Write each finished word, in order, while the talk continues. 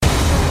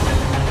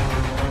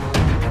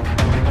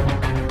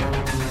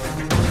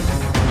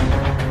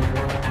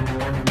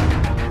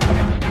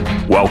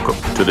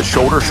to the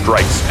Shoulder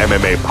Strikes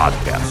MMA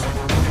podcast.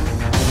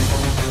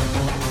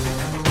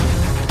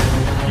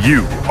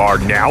 You are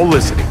now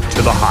listening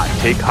to the Hot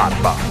Take Hot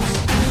Box.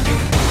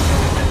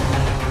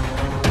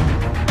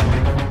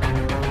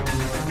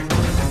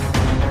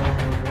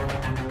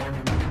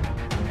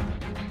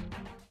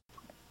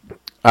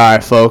 All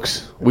right,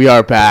 folks, we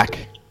are back.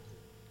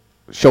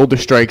 Shoulder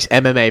Strikes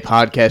MMA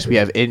podcast. We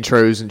have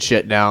intros and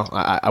shit now.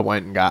 I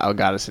went and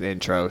got us an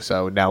intro,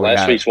 so now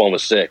last week's one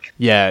was sick.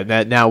 Yeah,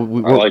 now I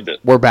liked it.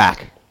 We're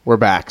back. We're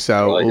back.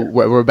 So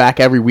we're back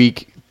every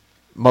week,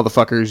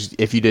 motherfuckers.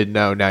 If you didn't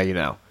know, now you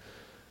know.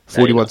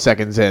 41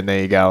 seconds in,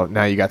 there you go.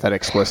 Now you got that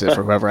explicit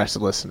for whoever has to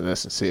listen to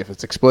this and see if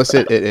it's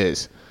explicit. It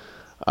is.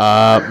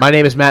 My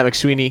name is Matt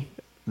McSweeney.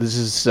 This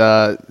is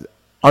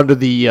under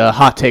the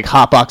Hot Take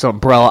Hot Box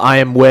umbrella. I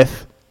am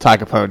with Ty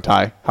Capone.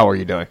 Ty, how are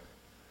you doing?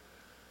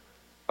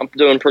 I'm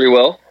doing pretty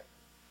well.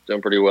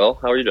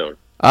 How are you doing?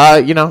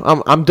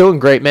 I'm doing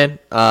great, man.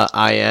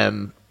 I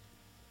am,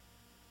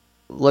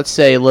 let's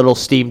say, a little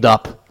steamed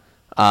up.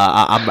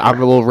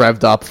 I'm a little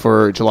revved up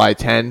for July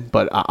 10,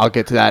 but I'll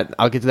get to that.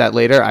 I'll get to that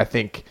later. I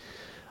think,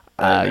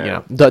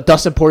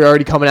 Dustin Poirier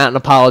already coming out and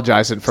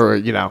apologizing for,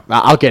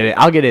 I'll get it.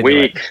 I'll get into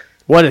it.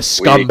 What a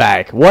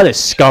scumbag! What a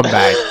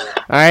scumbag!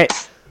 All right.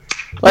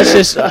 Let's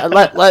just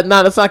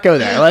let's not go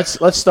there.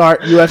 Let's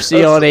start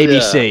UFC on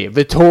ABC. Yeah.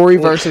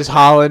 Vettori versus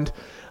Holland.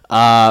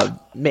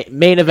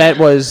 Main event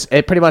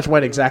it pretty much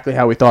went exactly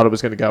how we thought it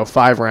was going to go.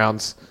 5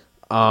 rounds.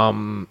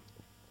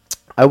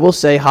 I will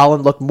say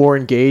Holland looked more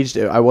engaged.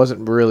 I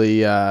wasn't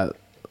really. I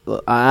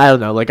don't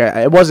know.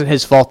 It wasn't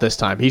his fault this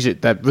time.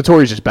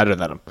 Vettori's just better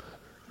than him.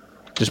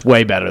 Just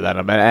way better than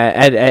him.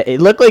 And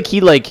it looked like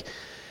he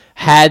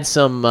had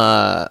some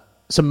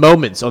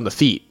moments on the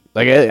feet.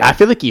 I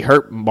feel like he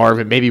hurt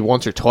Marvin maybe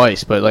once or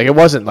twice, but it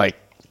wasn't it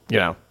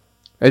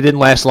didn't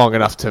last long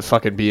enough to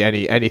fucking be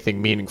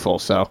anything meaningful.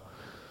 So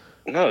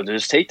no,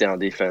 his takedown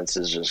defense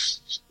is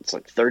it's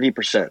like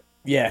 30%.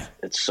 Yeah,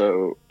 it's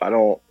so I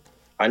know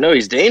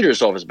he's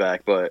dangerous off his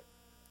back, but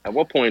at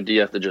what point do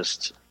you have to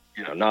just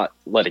not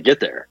let it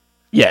get there?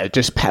 Yeah,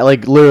 just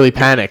literally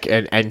panic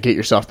and get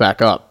yourself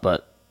back up.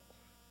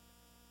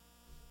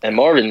 And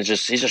Marvin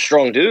he's a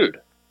strong dude,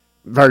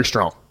 very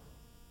strong.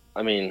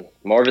 I mean,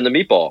 Marvin the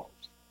Meatball.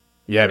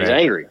 Yeah, he's man.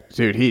 Angry.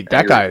 Dude,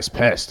 that guy is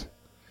pissed.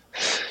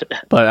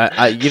 But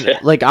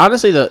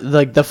honestly,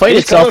 the fight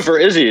he's itself. He's coming for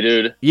Izzy,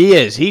 dude. He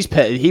is.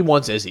 He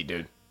wants Izzy,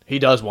 dude. He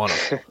does want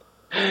him.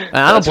 And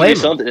I don't blame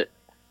him.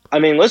 I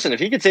mean, listen,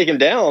 if he could take him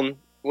down,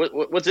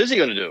 what's Izzy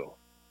going to do?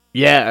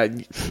 Yeah.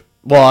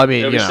 Well, I mean,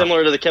 it'll be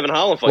similar to the Kevin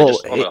Holland fight,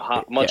 just on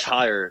a much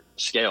higher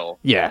scale.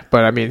 Yeah,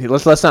 but I mean,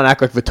 let's not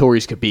act like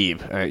Vettori's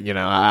Khabib. I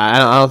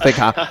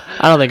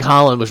don't think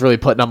Holland was really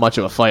putting up much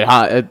of a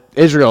fight.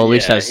 Israel at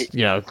least has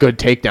good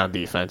takedown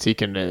defense. He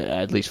can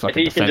at least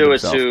fucking defend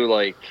himself. If he can do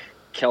it to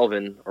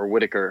Kelvin or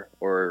Whitaker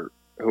or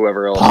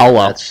whoever else.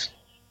 Paulo.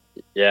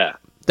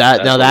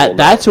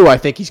 That's who I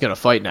think he's going to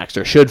fight next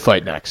or should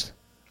fight next.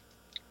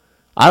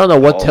 I don't know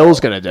what Till's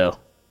going to do.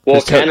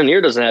 Well,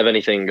 Cannonier doesn't have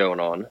anything going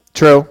on.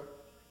 True.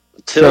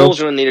 Till's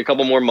going to need a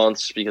couple more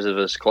months because of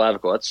his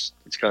clavicle. It's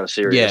kind of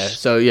serious. Yeah,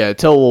 so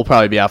Till will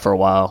probably be out for a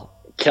while.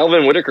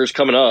 Kelvin Whitaker's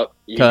coming up.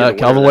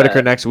 Kelvin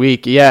Whitaker next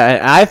week.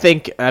 Yeah, I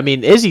think,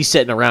 Izzy's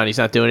sitting around. He's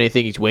not doing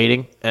anything. He's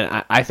waiting.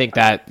 And I think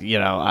that,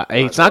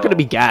 it's not going to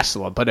be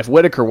Gastelum. But if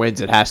Whitaker wins,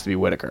 it has to be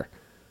Whitaker.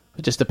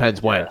 It just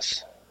depends when.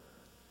 Yes.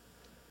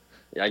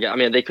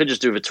 Yeah, they could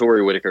just do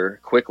Vettori Whitaker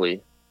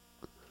quickly.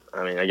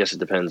 I guess it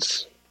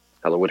depends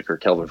how the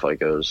Whitaker-Kelvin fight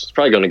goes. It's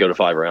probably going to go to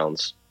 5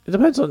 rounds. It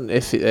depends on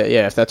if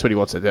that's what he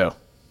wants to do.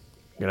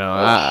 Who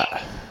knows?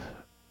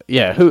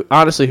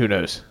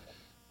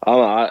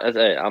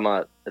 I'm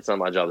not. It's not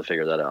my job to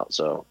figure that out.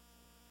 So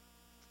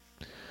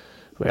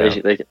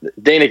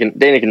Dana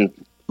can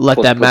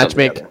let that match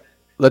make.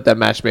 Let that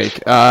match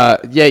make.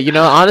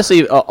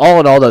 Honestly, all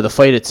in all, though, the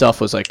fight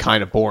itself was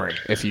kind of boring.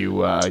 If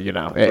you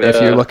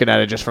if you're looking at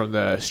it just from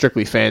the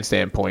strictly fan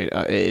standpoint,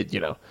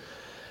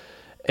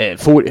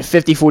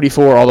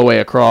 50-44 all the way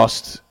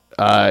across.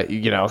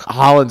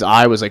 Holland's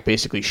eye was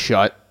basically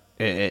shut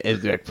by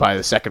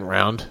the second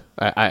round.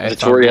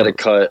 Vettori had a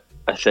cut,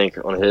 I think,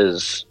 on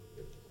his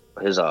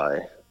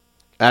eye.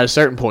 At a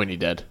certain point, he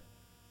did.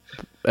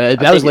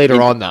 That was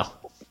later on, though.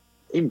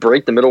 He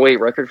break the middleweight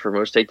record for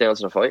most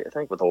takedowns in a fight, I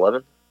think, with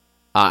 11.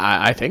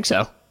 I think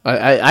so.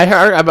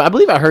 I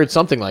believe I heard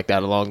something like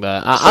that along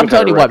the. I'm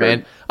telling you what,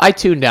 man. I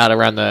tuned out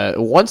around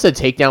once the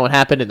takedown would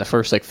happen in the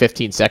first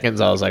 15 seconds.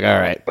 I was like, all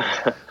right.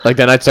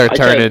 Then I'd start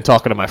turning and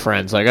talking to my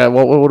friends. What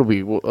do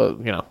we?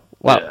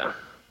 We're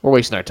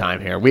wasting our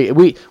time here.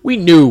 We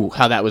knew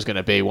how that was going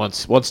to be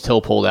once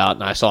Till pulled out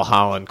and I saw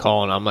Holland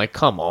calling. I'm like,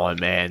 come on,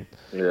 man.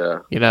 Yeah.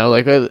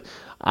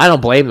 I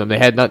don't blame them. They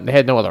had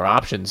no other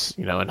options.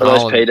 And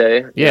Holland,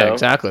 payday. Yeah,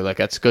 exactly.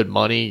 That's good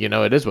money.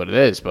 It is what it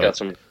is. But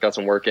got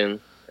some work in.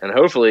 And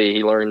hopefully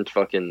he learned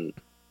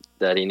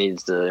that he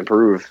needs to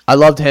improve. I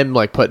loved him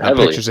putting up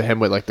pictures of him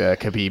with the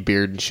Khabib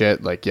beard and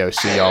shit.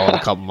 See y'all in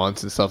a couple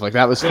months and stuff.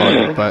 That was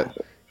funny. But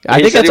I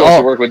He think said that's he wants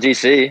all. to work with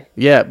DC.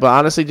 Yeah, but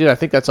honestly, dude, I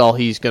think that's all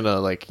he's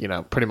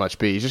gonna pretty much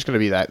be. He's just gonna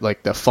be that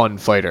the fun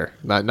fighter,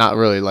 not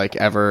really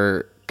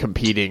ever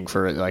competing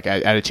for at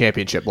a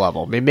championship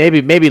level. I mean,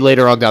 maybe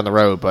later on down the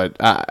road, but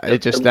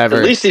it just never.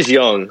 At least he's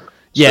young.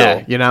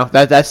 Yeah, still.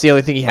 That's the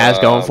only thing he has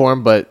going for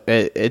him. But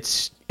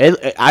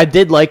I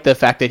did like the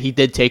fact that he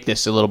did take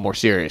this a little more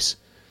serious.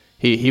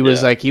 He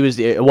was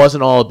it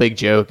wasn't all a big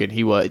joke, and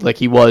he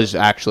was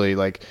actually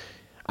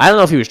I don't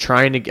know if he was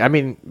trying to. I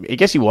mean, I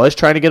guess he was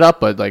trying to get up,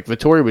 but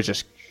Vettori was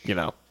just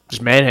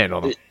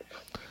manhandling him.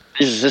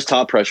 His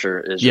top pressure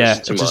is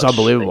It's too just much.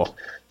 unbelievable.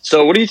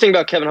 So, what do you think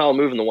about Kevin Holland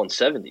moving to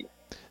 170?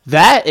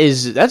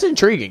 That's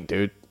intriguing,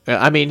 dude.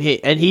 I mean,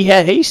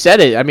 he said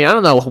it. I mean, I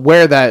don't know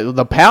where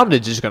the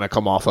poundage is going to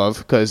come off of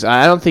because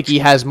I don't think he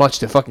has much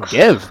to fucking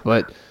give.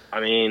 But I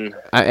mean,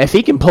 if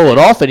he can pull it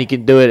off and he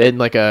can do it in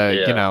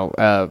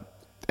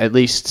at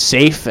least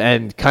safe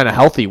and kind of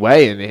healthy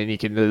way, and he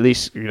can at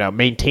least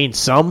maintain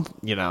some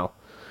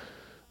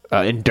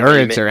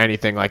endurance or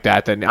anything like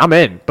that, then I'm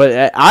in.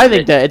 But I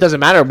think that it doesn't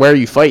matter where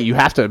you fight; you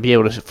have to be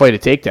able to fight a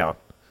takedown.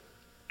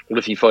 what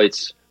if he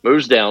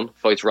moves down,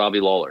 fights Robbie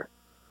Lawler?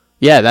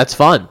 Yeah, that's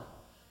fun.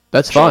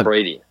 That's Sean fun.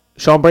 Brady.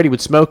 Sean Brady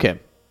would smoke him.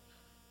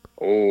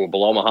 Oh,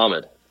 Bilal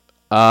Muhammad.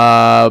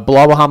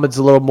 Bilal Muhammad's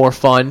a little more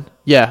fun.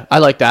 Yeah, I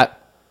like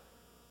that.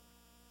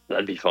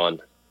 That'd be fun.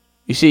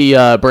 You see,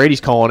 Brady's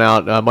calling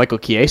out Michael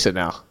Chiesa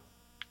now.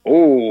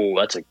 Oh,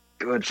 that's a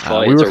good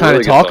fight. We It's were a kind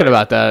really of good talking fight.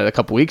 about that a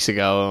couple weeks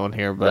ago on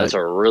here, but That's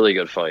a really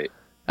good fight.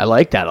 I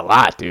like that a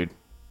lot, dude.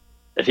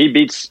 If he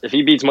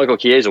beats Michael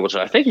Chiesa, which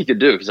I think he could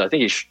do, because I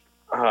think he's.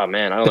 Oh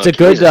man, I don't It's know. a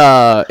good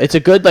Chiesa- it's a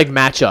good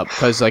matchup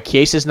because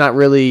Chiesa's not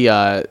really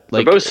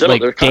both similar.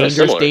 They're kinda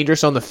similar.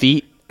 dangerous on the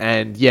feet,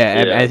 and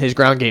and his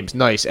ground game's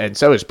nice, and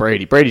so is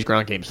Brady. Brady's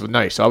ground game's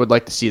nice, so I would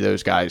like to see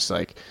those guys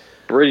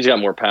Brady's got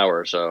more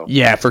power, so.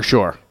 yeah, for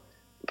sure.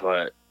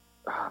 But,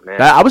 oh,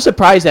 man. I was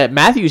surprised that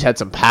Matthews had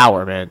some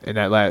power, man, in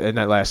that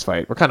last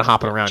fight. We're kind of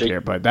hopping around Jake-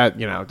 here, but that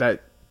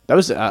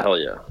was Hell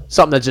yeah.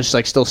 something that just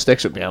still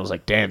sticks with me. I was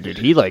like, damn, dude,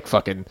 he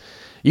fucking.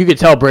 You could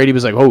tell Brady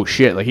was like, oh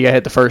shit, he got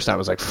hit the first time. I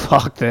was like,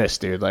 fuck this,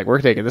 dude.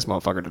 We're taking this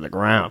motherfucker to the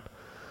ground.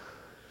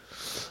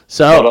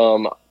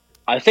 So But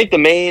I think the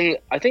main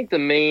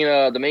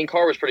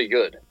card was pretty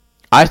good.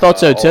 I thought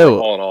so too.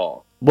 All in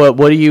all. What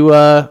do you?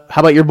 How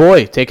about your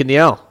boy taking the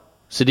L,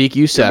 Sadiq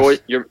Youssef?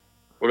 What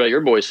about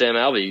your boy Sam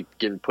Alvey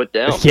getting put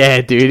down?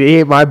 Yeah, dude, he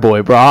ain't my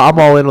boy, bro. I'm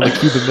all in on the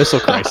Cuban Missile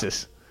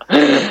Crisis.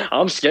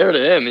 I'm scared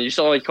of him. And you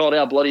saw he called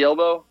out bloody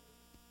elbow.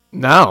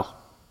 No.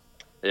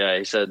 Yeah,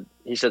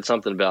 he said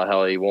something about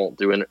how he won't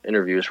do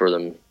interviews for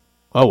them.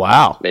 Oh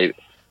wow. Maybe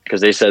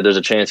because they said there's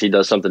a chance he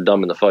does something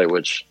dumb in the fight,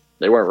 which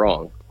they weren't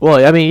wrong.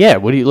 Well, I mean, yeah.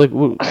 What do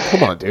you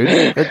come on,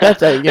 dude.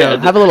 That's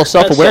have a little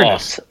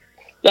self-awareness.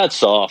 That's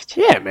soft.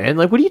 Yeah, man.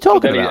 What are you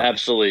talking Then he about?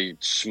 absolutely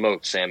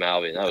smoked Sam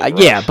Alvey. That was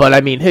rough. Yeah, but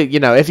I mean,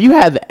 if you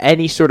have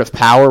any sort of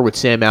power with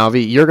Sam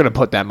Alvey, you're gonna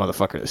put that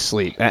motherfucker to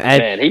sleep. And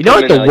Man, he you know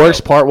put what him the in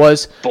worst part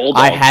was?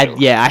 bulldog I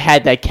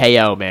had that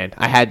KO, man.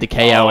 I had the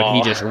KO, and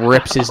he just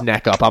rips his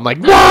neck up. I'm like,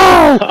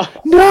 no,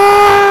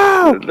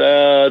 no.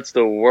 That's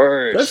the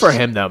worst. Good for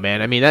him, though,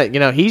 man. I mean,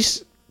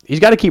 he's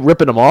got to keep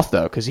ripping him off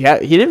though, because he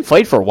didn't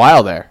fight for a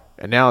while there,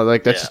 and now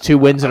that's 2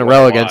 wins in a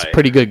row against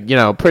pretty good,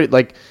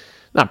 pretty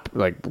not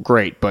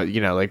great, but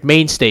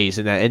mainstays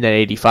in that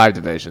 85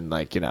 division,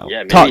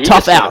 Yeah,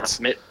 tough outs.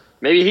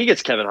 Maybe he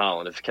gets Kevin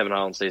Holland if Kevin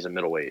Holland stays in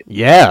middleweight.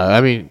 Yeah, I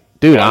mean,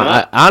 dude, Why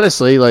not?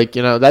 honestly,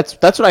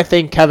 that's what I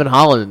think Kevin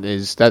Holland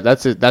is.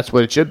 That's it. That's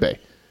what it should be.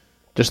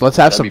 Just let's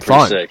have That'd some be pretty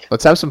fun. sick.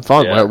 Let's have some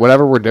fun. Yeah.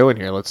 Whatever we're doing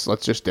here, let's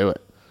just do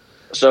it.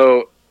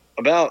 So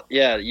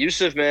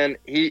Youssef, man,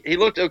 he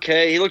looked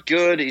okay. He looked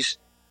good. He's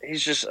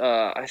just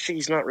I think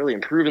he's not really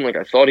improving like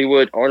I thought he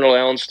would. Arnold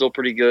Allen's still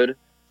pretty good.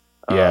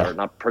 Yeah.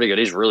 Not pretty good.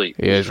 He is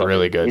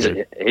really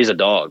good. He's a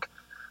dog.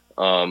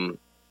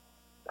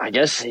 I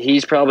guess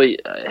he's probably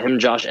him,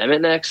 Josh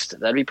Emmett next.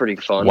 That'd be pretty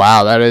fun.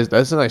 Wow,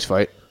 that's a nice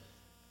fight.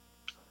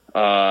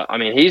 I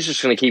mean, he's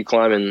just going to keep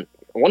climbing.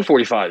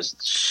 145 is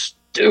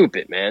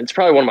stupid, man. It's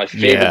probably one of my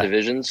favorite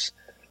divisions.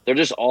 They're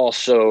just all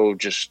so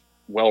just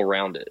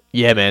well-rounded.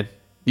 Yeah, man.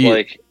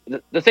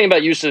 The thing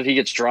about Youssef, he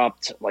gets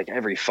dropped like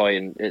every fight,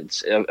 and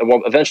it's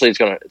eventually it's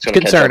gonna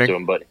catch up to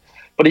him. But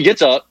he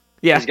gets up.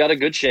 Yeah, he's got a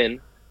good chin,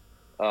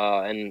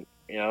 and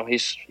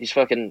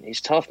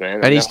he's tough,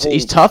 man. And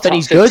he's tough and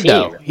he's good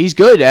though. He's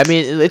good. I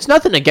mean, it's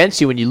nothing against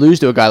you when you lose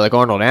to a guy like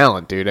Arnold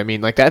Allen, dude. I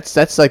mean, that's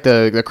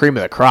the cream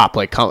of the crop.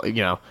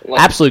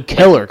 Absolute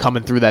killer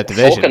coming through that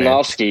division.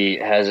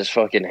 Volkanovski has his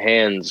fucking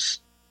hands.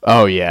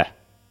 Oh yeah.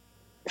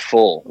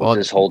 Full with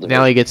his whole division.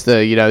 Now he gets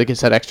he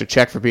gets that extra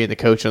check for being the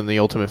coach on the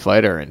Ultimate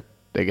Fighter, and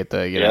they get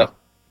they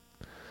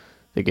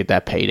get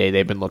that payday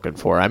they've been looking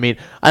for. I mean,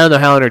 I don't know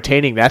how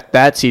entertaining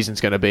that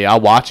season's going to be. I'll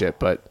watch it,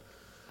 but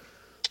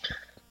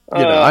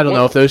I don't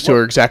know if those two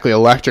are exactly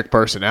electric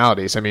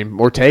personalities. I mean,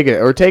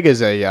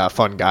 Ortega's a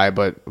fun guy,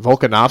 but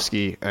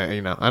Volkanovski,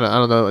 I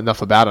don't know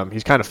enough about him.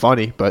 He's kind of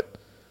funny, but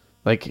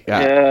he's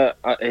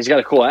got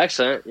a cool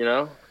accent,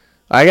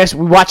 I guess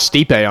we watched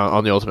Stipe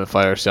on the Ultimate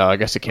Fighter, so I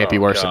guess it can't be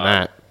worse than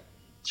that.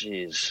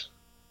 Jeez,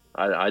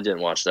 I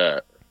didn't watch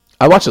that.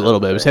 I watched a little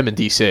bit. It was him in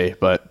DC,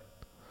 but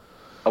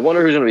I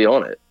wonder who's going to be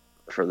on it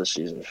for this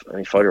season. I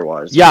mean, fighter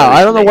wise. Yeah,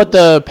 I don't know what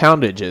the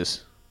poundage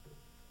is,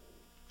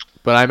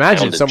 but I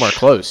imagine it's Poundage. somewhere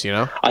close. You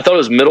know, I thought it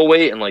was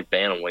middleweight and like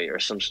bantamweight or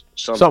some.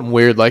 something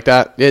weird like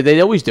that. Yeah, they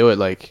always do it.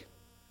 Like,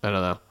 I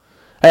don't know.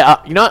 Hey,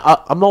 you know,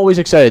 I'm always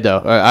excited though.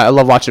 I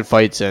love watching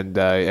fights, and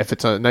if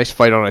it's a nice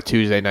fight on a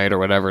Tuesday night or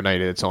whatever night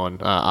it's on,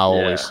 I'll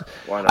always.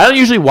 Why not? I don't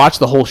usually watch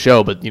the whole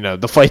show, but you know,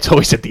 the fight's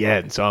always at the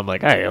end, so I'm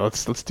like, hey,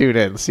 let's tune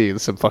in and see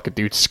some fucking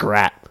dude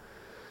scrap.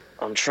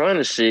 I'm trying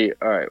to see.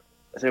 All right,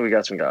 I think we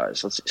got some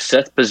guys. Let's see.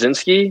 Seth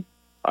Baczynski.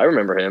 I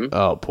remember him.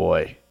 Oh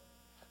boy,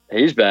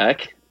 He's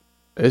back.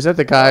 is that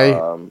the guy?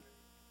 Um,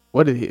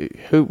 What did he?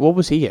 Who? What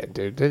was he in,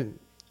 dude?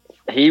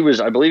 he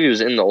was. I believe he was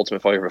in the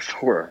Ultimate Fighter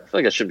before. I feel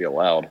like that should be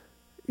allowed.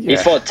 He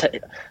Yeah. fought.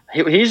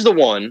 He's the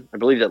one. I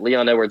believe that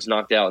Leon Edwards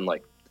knocked out in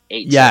like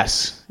 8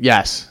 seconds.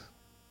 Yes,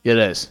 it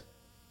is.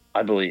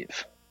 I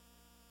believe.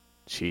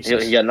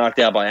 Jesus. He got knocked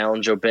out by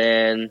Alan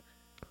Joban,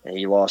 and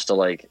he lost to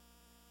like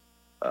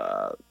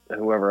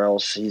whoever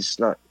else. He's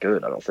not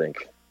good, I don't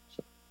think.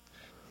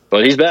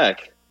 But he's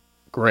back.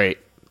 Great.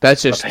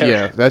 That's just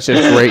Apparently. that's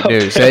just great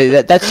news.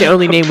 That's the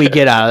only name we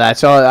get out of that.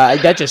 So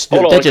that just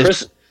Hold that on,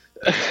 just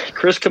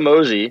Chris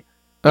Camozzi.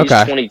 He's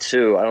Okay.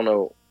 22. I don't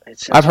know.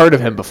 I've heard of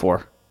him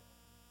before.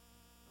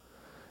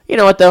 You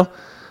know what though?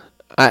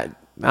 I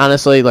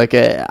honestly like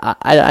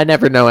I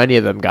never know any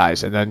of them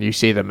guys, and then you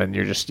see them and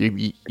you're just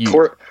you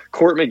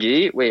Court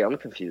McGee. Wait, I'm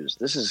confused.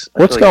 This is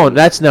what's going?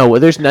 That's no.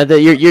 There's no.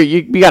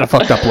 You got a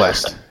fucked up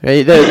list.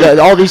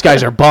 All these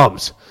guys are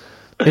bums.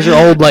 These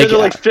are old like These are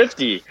like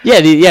 50.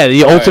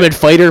 the All Ultimate right.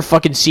 Fighter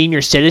fucking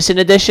senior citizen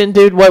edition,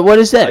 dude. What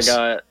is this?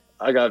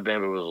 I got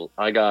bamboozled.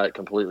 I got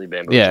completely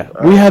bamboozled. Yeah,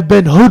 All we right. have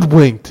been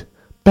hoodwinked.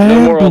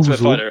 No more Ultimate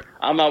Bamboozled. Fighter.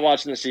 I'm not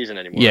watching the season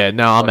anymore. Yeah,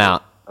 no, I'm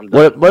out. I'm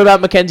done. What about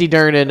Mackenzie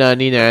Dern and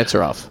Nina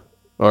Ansaroff?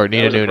 Or That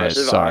Nina was Nunes,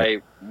 impressive. sorry.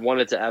 I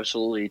wanted to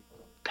absolutely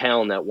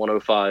pound that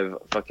 105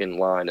 fucking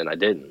line, and I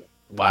didn't.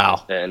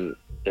 Wow. And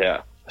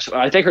yeah, so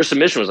I think her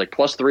submission was like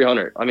plus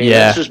 300. I mean, Yeah.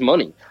 that's just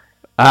money.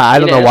 I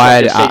don't know Nina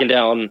why. Ansaroff has taken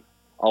down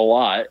a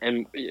lot,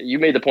 and you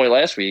made the point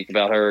last week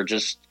about her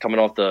just coming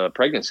off the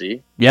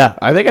pregnancy. Yeah,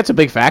 I think that's a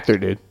big factor,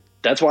 dude.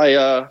 That's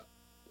why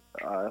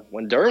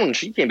when Dern, when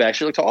she came back,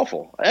 she looked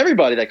awful.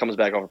 Everybody that comes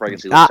back off of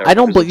pregnancy looks terrible. I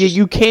don't 'cause believe it's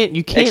you can't.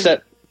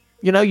 Except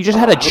You know, you just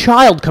had a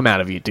child come out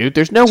of you, dude.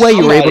 There's no way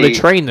you were able to Somebody-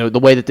 train the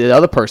way that the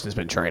other person's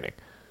been training.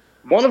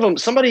 one of them,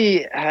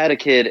 somebody had a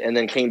kid and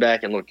then came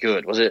back and looked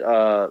good. Was it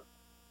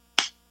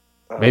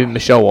Maybe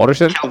Michelle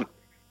Watterson?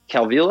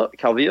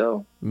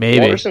 Calvillo? Maybe.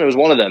 Watterson? It was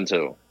one of them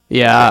too.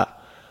 Yeah.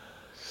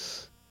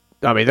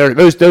 I mean,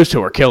 those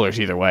two are killers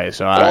either way,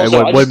 so it also,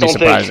 I wouldn't be just don't think-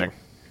 surprising.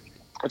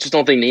 I just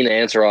don't think Nina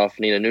Ansaroff,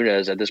 Nina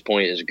Nunes at this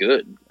point is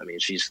good. I mean,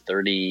 she's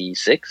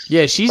 36.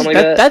 Yeah, she's something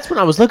like that. that's when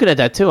I was looking at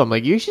that too. I'm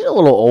like, she's a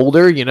little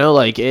older, you know,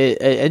 like,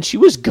 and she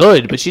was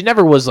good, but she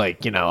never was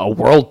like, you know, a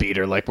world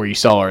beater like where you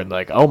saw her and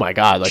like, oh my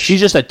god, like she's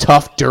just a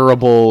tough,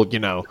 durable, you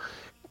know,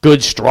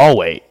 good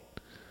strawweight.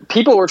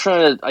 People were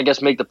trying to, I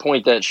guess, make the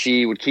point that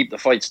she would keep the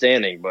fight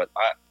standing, but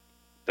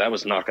that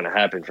was not going to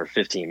happen for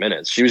 15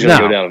 minutes. She was going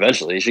to No. go down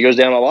eventually. She goes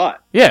down a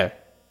lot, Yeah,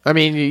 I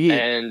mean,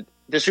 and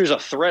this was a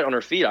threat on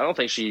her feet. I don't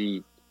think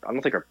she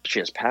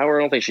has power.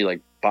 I don't think she like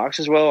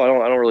boxes well. I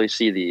don't really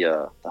see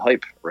the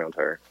hype around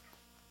her.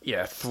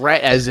 yeah,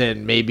 threat as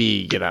in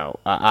maybe, you know,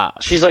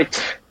 She's like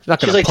not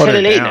gonna she's like put 10 her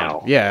and 8 down.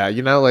 now. Yeah,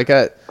 you know, like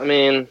I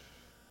mean,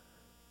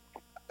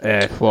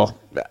 well,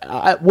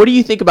 what do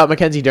you think about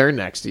Mackenzie Dern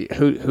next?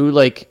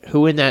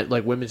 Who in that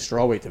like women's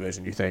strawweight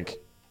division do you think?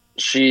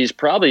 she's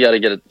probably got to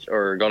get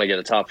going to get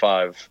a top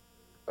five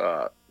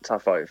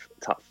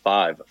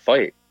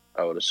fight.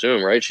 I would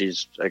assume, right?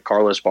 She's like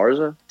Carla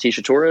Esparza,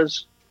 Tisha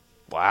Torres,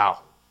 Wow,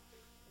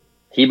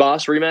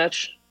 Hebos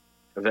rematch.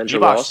 Avenger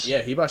loss.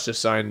 Yeah, Hebos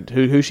just signed.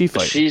 Who's she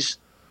fighting?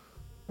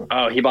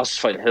 Hebos is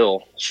fighting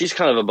Hill. She's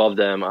kind of above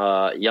them.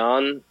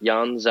 Yan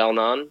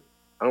Zalnan.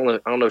 I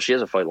don't know if she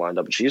has a fight lined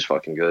up, but she's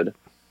fucking good.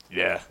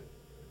 Yeah.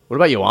 What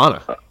about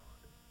Joanna?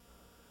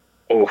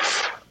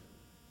 Oof,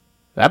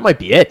 That might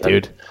be it,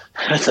 dude.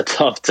 that's a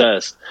tough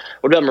test.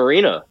 What about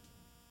Marina?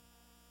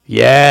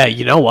 Yeah,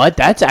 you know what?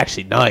 That's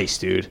actually nice,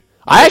 dude.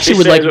 I actually She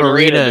would like stays with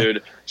Marina.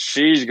 dude.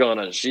 She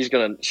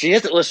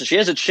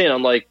has a chin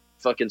unlike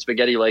fucking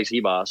spaghetti legs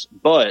Hebos,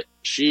 but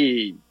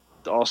she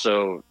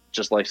also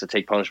just likes to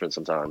take punishment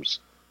sometimes.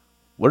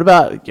 What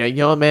about, you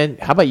know what, man?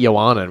 How about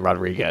Joanna and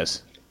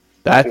Rodriguez?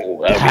 That's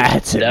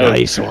a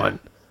nice one.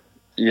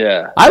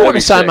 Yeah, I that'd want be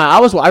to sign sick.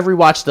 I've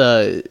rewatched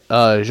the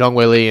Zhang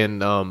Weili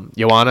and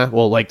Joanna.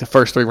 Well, like the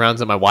first 3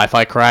 rounds of my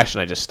Wi-Fi crashed,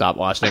 and I just stopped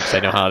watching it because I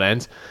know how it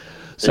ends.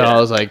 So Yeah. I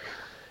was like,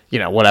 you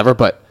know, whatever.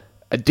 But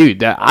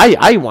dude,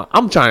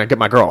 I'm trying to get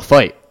my girl a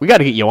fight. We got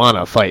to get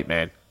Joanna a fight,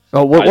 man.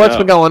 Oh, what's know.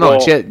 been going on?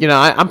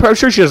 Well- I'm pretty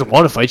sure she doesn't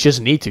want to fight. She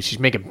doesn't need to. She's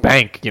making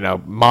bank, you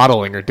know,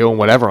 modeling or doing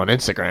whatever on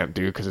Instagram,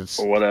 dude, because it's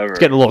Whatever.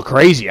 getting a little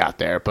crazy out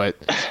there. But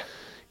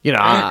you know,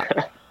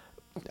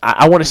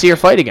 I want to see her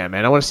fight again,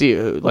 man. I want to see,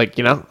 like,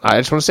 you know, I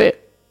just want to see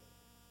it.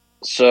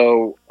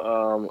 So,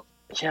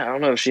 Yeah, I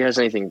don't know if she has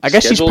anything. I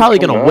guess she's scheduled probably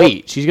going coming to up.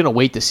 wait. She's going to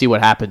wait to see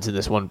what happens in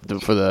this one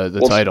for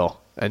the title.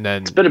 And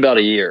then It's been about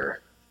a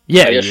year.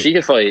 yeah, I guess she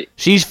could fight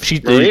she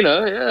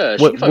Marina. Yeah,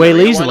 she could fight Wei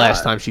Marina, Li's the why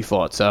last not? time she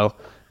fought, so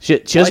she Why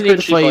doesn't need couldn't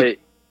to she fight.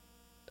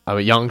 I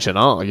mean, Yang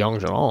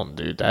Zhenan,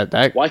 dude.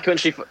 That Why couldn't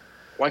she?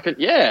 Why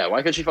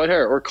couldn't she fight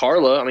her or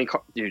Carla? I mean,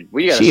 dude,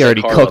 we got. she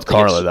already cooked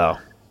Carla though.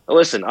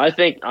 Listen, I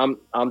think I'm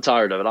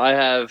tired of it. I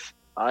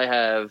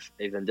have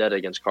a vendetta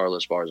against Carla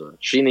Esparza.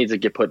 She needs to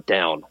get put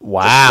down.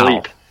 Wow. To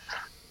sleep.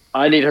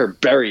 I need her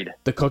buried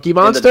The Cookie in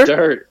the Monster.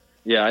 dirt.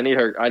 Yeah, I need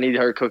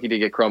her cookie to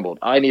get crumbled.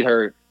 I need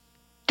her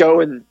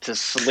going to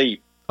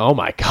sleep. Oh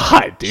my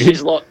god, dude.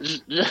 She's lost.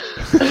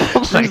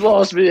 She's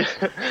lost me.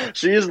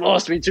 She has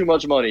lost me too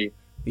much money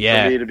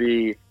Yeah. for me to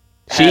be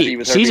happy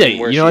with her She's being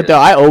where you know she what is. though?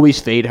 I always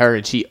fade her,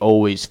 and she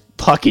always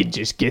fucking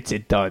just gets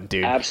it done,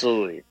 dude.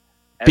 Absolutely.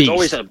 And Beast. it's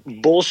always a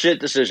bullshit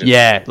decision.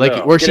 Yeah, like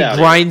No, where get she out of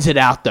here. grinds it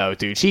out though,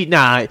 dude.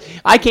 I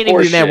can't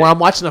even be mad Horseshit. when I'm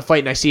watching a fight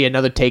and I see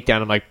another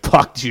takedown. I'm like,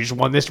 fuck, she just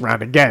won this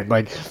round again.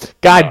 Like,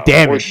 god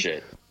damn it,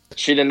 Horseshit.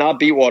 She did not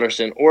beat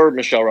Watterson or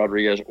Michelle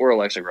Rodriguez or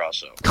Alexa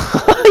Grasso.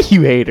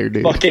 you hate her,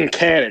 dude. Fucking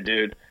cannon,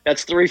 dude.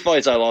 That's 3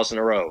 fights I lost in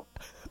a row.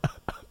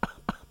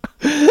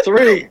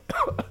 3.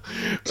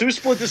 2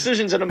 split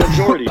decisions and a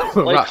majority.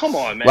 Like, come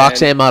on, man.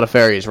 Roxanne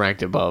Modafferi is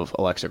ranked above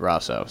Alexa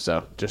Grasso,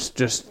 so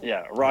just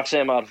Yeah,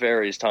 Roxanne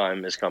Modafferi's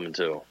time is coming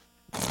too.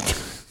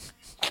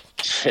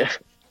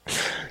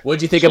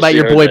 what'd you think So about see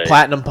your her boy day.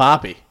 Platinum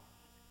Poppy?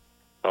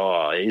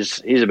 Oh,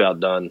 he's about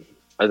done.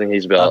 I think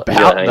he's about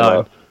About hang done.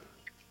 up.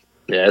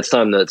 Yeah, it's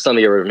time to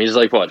get rid of him. He's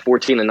like what,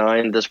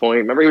 14-9 at this point.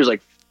 Remember he was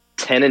like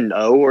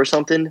 10-0 or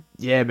something.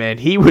 Yeah, man,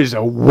 he was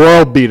a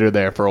world beater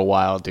there for a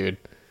while, dude.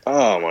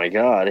 Oh my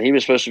god, he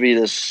was supposed to be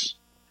this.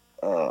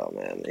 Oh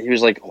man, he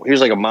was like a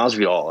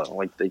Masvidal.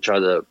 Like they tried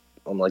to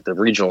on like the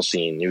regional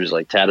scene. He was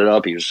like tatted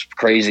up. He was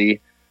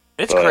crazy.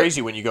 It's But-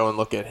 crazy when you go and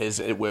look at his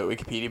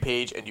Wikipedia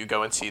page and you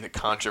go and see the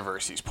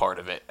controversies part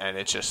of it, and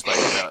it's just like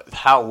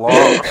how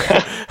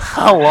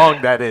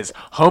long that is.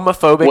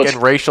 Homophobic What's-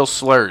 and racial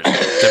slurs,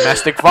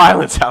 domestic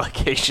violence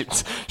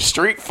allegations,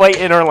 street fight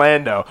in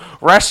Orlando,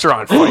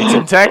 restaurant fights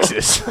in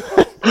Texas.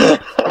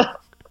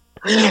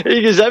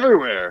 He is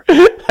everywhere,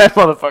 That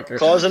motherfucker.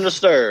 causing a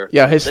stir.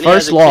 Yeah, his Then he has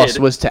first a loss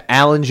kid. was to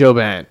Alan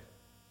Joban.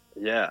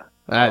 Yeah.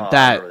 That Oh, I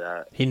that remember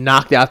that. he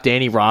knocked out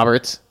Danny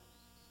Roberts.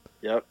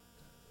 Yep.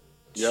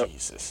 Yep.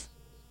 Jesus.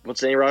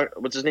 What's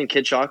his name?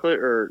 Kid Chocolate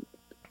or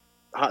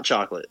Hot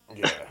Chocolate?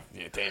 Yeah,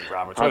 Danny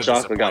Roberts. Hot What a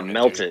Chocolate got disappointment,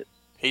 melted. dude.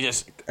 He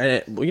just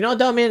Well, you know what,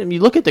 though, man? You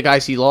look at the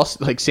guys he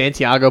lost, like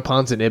Santiago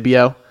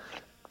Ponzinibbio.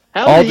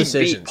 How All did he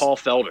decisions. beat Paul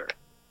Felder?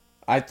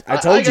 I I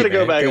told you, gotta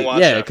go man. back and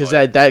watch yeah, that because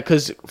fight.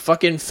 because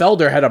fucking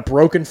Felder had a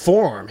broken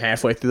forearm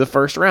halfway through the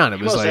first round. It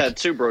He was must like, have had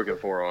 2 broken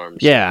forearms.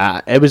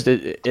 yeah, it was.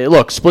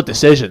 Look, split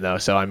decision though.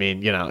 So I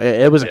mean, you know,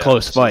 it was a Yeah,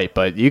 close so- fight,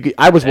 but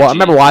I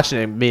remember watching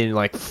it and being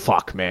like,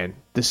 fuck, man,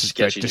 this is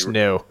like Sketchy. just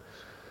new.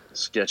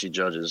 Sketchy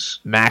judges.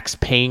 Max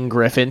Payne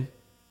Griffin.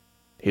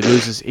 He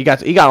loses. He got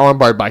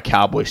armbarred by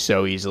Cowboy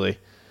so easily.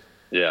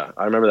 Yeah,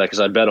 I remember that because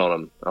I bet on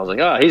him. I was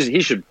like, he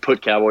should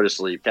put Cowboy to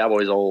sleep.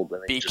 Cowboy's old.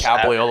 And he beat just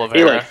Cowboy He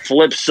Oliveira. like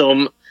flips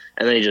him,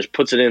 and then he just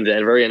puts it in at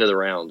the very end of the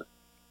round.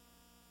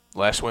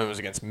 Last win was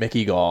against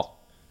Mickey Gall.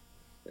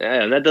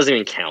 Yeah, and that doesn't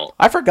even count.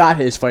 I forgot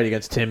his fight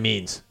against Tim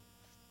Means.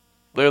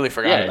 Literally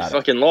forgot Yeah, about he it.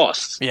 fucking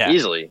lost. Yeah.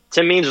 Easily.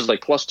 Tim Means was like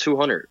plus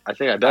 200. I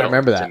think I bet I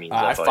remember on that. Tim Means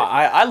I, fight.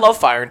 I love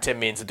firing Tim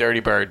Means, a dirty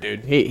bird,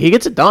 dude. He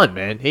gets it done,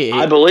 man.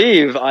 I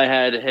believe I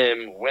had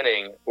him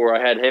winning, or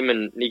I had him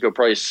and Nico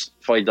Price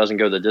fight doesn't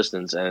go the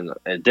distance, and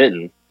it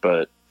didn't.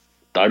 But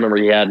I remember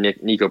he had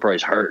Nico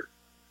Price hurt.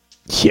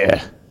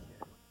 yeah.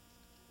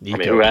 I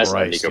mean, who hasn't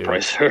had Nico dude.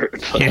 Price hurt?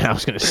 But- Yeah, I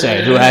was gonna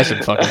say, who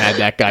hasn't fucking had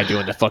that guy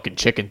doing the fucking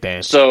chicken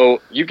dance?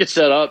 So you could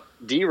set up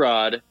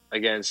D-Rod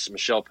against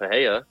Michelle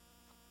Pajea.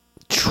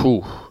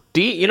 True.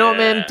 You know what,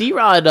 man? Yeah.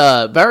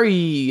 D-Rod,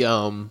 very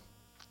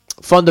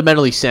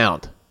fundamentally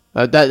sound.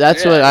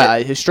 That's Yeah,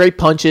 what his straight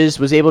punches,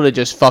 was able to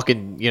just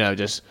fucking,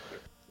 just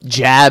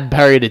jab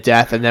Perry to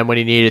death, and then when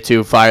he needed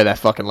to, fire that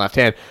fucking left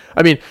hand.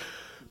 I mean,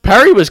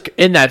 Perry was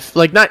in that,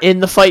 like, not in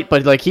the fight,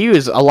 but like he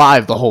was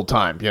alive the whole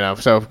time,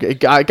 So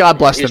God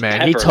bless He the was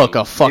man. He peppering took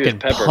him. a fucking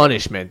peppering him.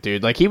 punishment,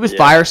 dude. Like he would Yeah.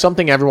 fire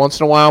something every once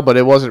in a while, but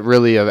it wasn't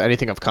really of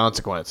anything of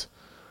consequence.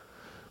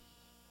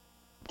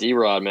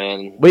 D-Rod,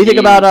 man. What do you think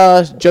about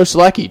Joe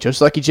Selecki? Joe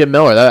Selecki, Jim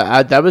Miller.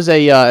 That was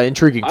a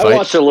intriguing I fight.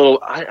 watched a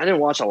little. I didn't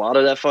watch a lot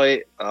of that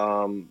fight,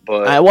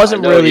 but It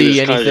wasn't I know he really was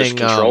kinda anything. just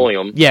controlling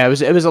him. Yeah, it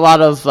was a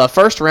lot of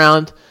first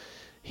round.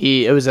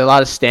 It was a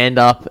lot of stand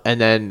up,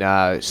 and then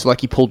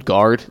Selecki pulled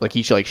guard. Like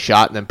he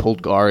shot and then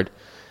pulled guard,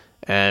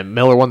 and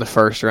Miller won the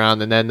first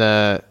round. And then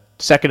the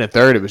second and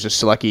third, it was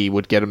just Selecki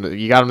would get him.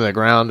 You got him to the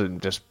ground and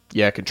just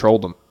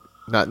controlled him.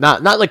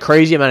 Not like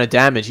crazy amount of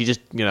damage. He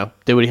just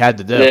did what he had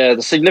to do. Yeah,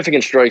 the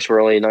significant strikes were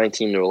only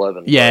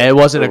 19-11. Yeah, it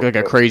wasn't like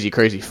a crazy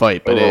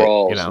fight, but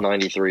Overall, it, it's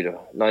 93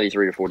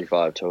 to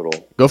 45 total.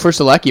 go for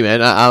Selecki,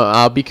 man.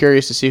 I'll be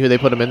curious to see who they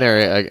put him in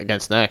there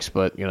against next.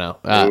 But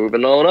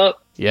Moving on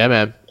up. yeah,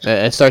 man,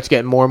 it starts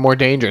getting more and more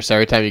dangerous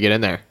every time you get in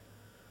there.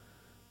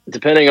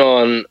 Depending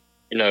on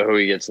you know who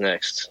he gets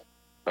next.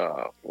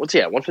 What's he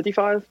at?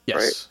 155? Yes.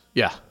 Right?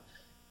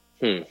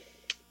 Yeah.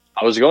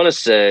 I was going to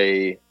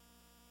say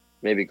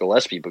maybe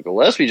Gillespie, but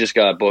Gillespie just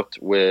got booked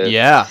with.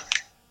 Yeah.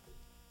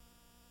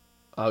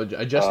 I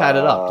just had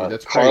it up, dude.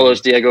 That's crazy.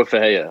 Carlos Diego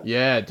Ferreira.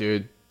 Yeah,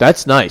 dude.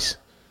 That's nice.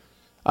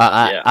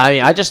 Yeah. I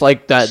mean, I just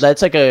like that.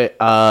 That's like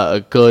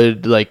a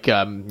good, like,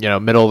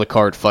 middle of the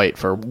card fight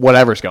for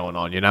whatever's going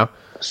on, you know?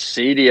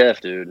 CDF,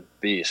 dude.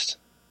 Beast.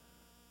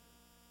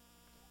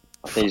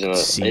 I think he's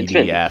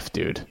CDF,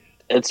 dude.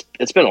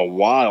 It's been a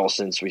while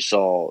since we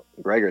saw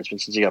Gregor. It's been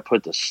since he got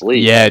put to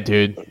sleep. Yeah,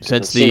 dude.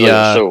 Since the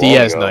so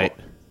Diaz long ago. night.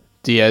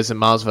 Diaz and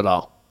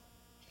Masvidal.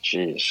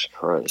 Jeez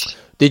Christ.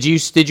 Did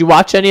you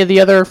watch any of the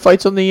other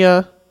fights on the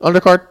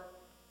undercard?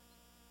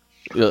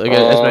 Like,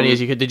 as many as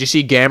you could. Did you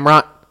see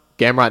Gamrot?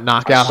 Gamrot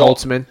knocked out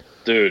Holtzman.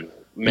 Dude,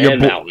 Your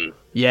Mountain.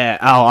 Yeah.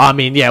 Oh, I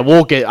mean, yeah.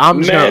 We'll get.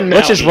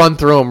 Let's just run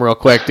through them real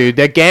quick, dude.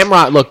 That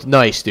Gamrot looked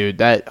nice, dude.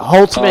 That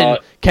Holtzman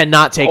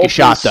cannot take a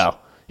shot though.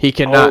 He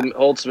cannot.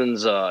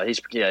 Holtzman's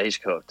he's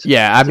cooked.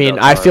 Yeah, I mean,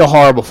 I feel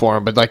horrible for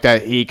him, but like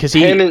that, he's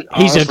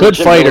a good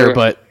Jim fighter, Miller.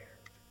 but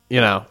you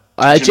know,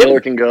 Jim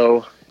Miller can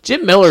go.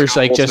 Jim Miller's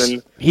like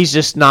Holtzman. he's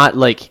just not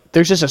like.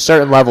 There's just a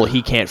certain level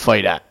he can't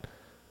fight at.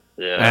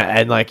 Yeah,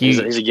 and like he's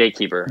a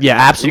gatekeeper. Yeah,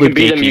 absolute you can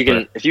beat gatekeeper.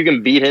 him. If you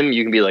can beat him,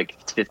 you can be like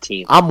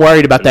 15th. I'm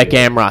worried about that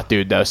Gamrot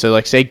dude though. So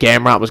like, say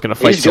Gamrot was going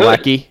to fight He's good.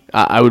 Galecki,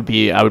 I would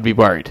be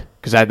worried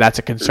because that's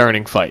a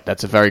concerning fight.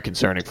 That's a very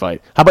concerning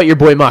fight. How about your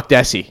boy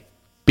Makdessi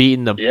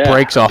beating the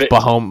brakes off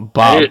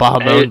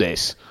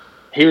Bahamondes?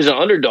 He was an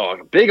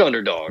underdog, big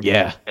underdog.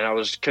 Yeah, and I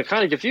was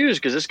kind of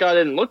confused because this guy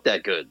didn't look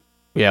that good.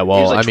 Yeah, He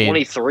well, was like I mean,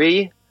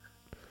 23.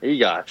 He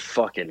got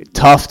fucking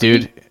tough,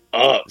 dude.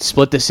 up.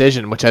 Split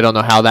decision, which I don't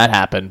know how that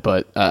happened,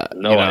 but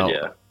No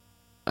idea.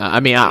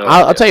 I mean, No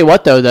I'll idea. tell you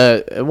what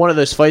though, one of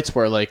those fights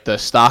where like the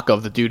stock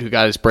of the dude who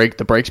got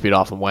the brake speed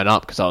off and went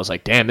up because I was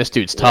like, damn, this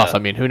dude's tough. Yeah. I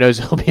mean, who knows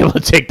if he'll be able to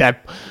take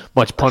that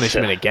much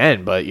punishment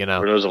again? But you know,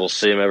 Who knows if we'll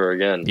see him ever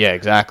again. yeah,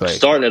 exactly.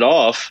 Starting it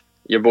off,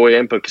 your boy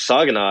Impa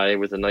Kasaganai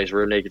with a nice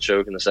rear naked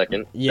choke in the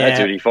second. Yeah. That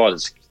dude he fought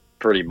is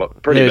pretty It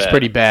bad. was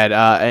pretty bad,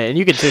 and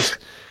you could just.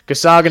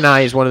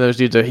 Kasaganai is one of those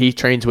dudes that he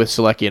trains with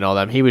Selecki and all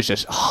them. He was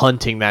just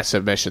hunting that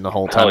submission the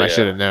whole time. Hell I yeah.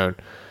 should have known.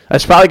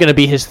 That's probably going to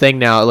be his thing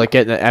now. Like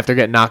after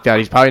getting knocked out,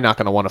 he's probably not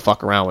going to want to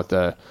fuck around with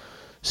the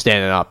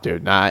standing up,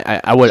 dude. Nah, I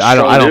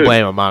don't dude.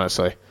 blame him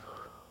honestly.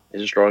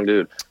 He's a strong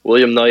dude.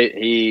 William Knight,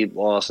 he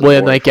lost. in the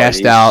William fourth Knight fight. gassed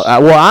He's-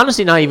 out. Well,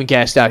 honestly, not even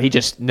gassed out. He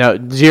just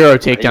zero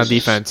takedown He's-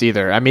 defense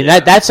either. I mean,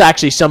 that's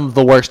actually some of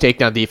the worst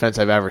takedown defense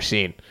I've ever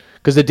seen.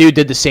 Because the dude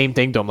did the same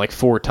thing to him like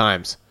 4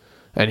 times,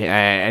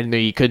 and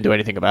he couldn't do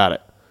anything about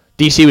it.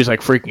 DC was like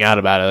freaking out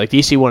about it. Like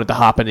DC wanted to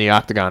hop in the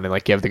octagon and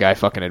like give the guy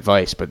fucking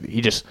advice, but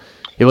he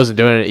wasn't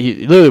doing it.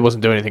 He literally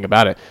wasn't doing anything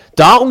about it.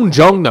 Da Un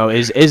Jung though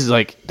is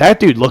like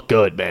that dude looked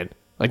good, man.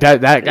 Like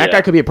that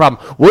guy could be a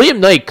problem. William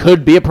Knight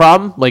could be a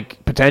problem,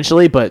 like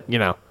potentially, but you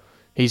know,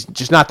 he's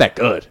just not that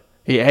good.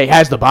 He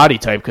has the body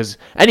type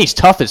and he's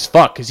tough as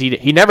fuck because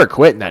he never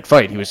quit in that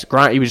fight. He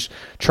was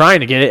trying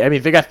to get it. I mean,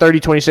 if they got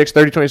 30-26,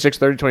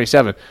 30-26,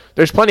 30-27,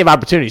 there's plenty of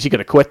opportunities he could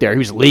have quit there. He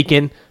was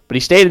leaking, but he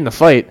stayed in the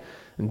fight.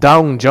 And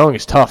Dong Jung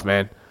is tough,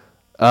 man.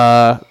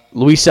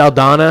 Luis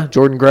Saldana,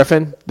 Jordan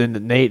Griffin, the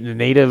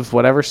native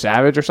whatever,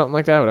 Savage or something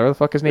like that, whatever the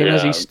fuck his name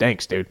is, he Yeah.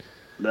 stinks, dude.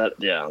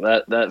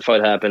 That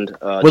fight happened.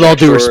 With all Jack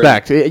due Shore-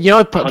 respect, you know,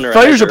 Hunter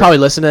fighters Asher. will probably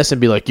listen to this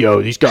and be like,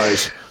 "Yo, these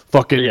guys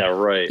fucking Yeah,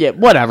 right. yeah,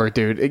 whatever,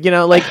 dude." You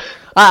know, like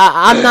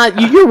I'm not.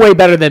 You're way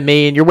better than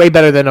me, and you're way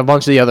better than a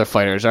bunch of the other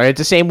fighters. All right, it's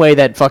the same way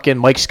that fucking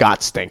Mike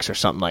Scott stinks or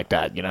something like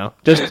that. You know,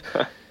 just.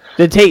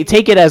 Then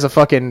take it as a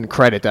fucking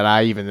credit that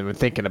I even been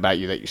thinking about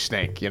you that you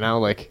stink. You know,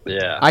 like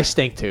Yeah. I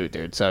stink too,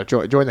 dude. So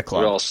join the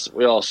club.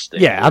 We all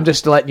stink. Yeah, I'm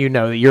just letting you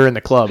know that you're in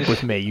the club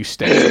with me. You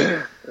stink.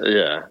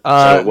 Yeah.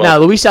 Now,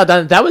 Luis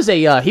Saldana, that was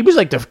he was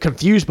like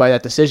confused by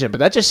that decision, but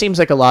that just seems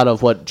like a lot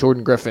of what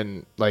Jordan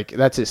Griffin, like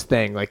that's his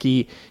thing. Like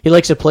he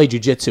likes to play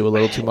jiu-jitsu a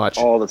little too much.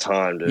 all the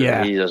time, dude.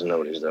 Yeah. He doesn't know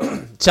what he's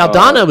doing.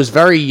 Saldana was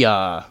very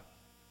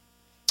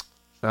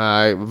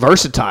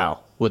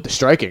versatile with the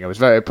striking. It was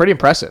pretty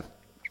impressive.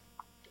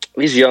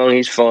 He's young.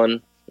 He's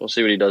fun. We'll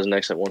see what he does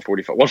next at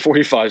 145.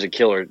 145 is a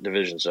killer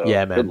division, so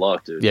Yeah, man. good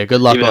luck, dude. Yeah,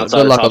 good luck. Even Good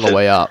outside luck top on the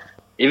way up.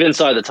 Even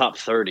inside the top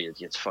 30, it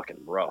gets fucking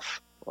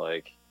rough.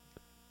 Like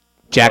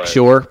Jack But-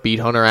 Shore beat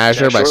Hunter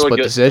Asher Jack by Shore looked split good.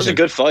 It was decision. a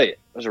good fight. It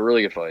was a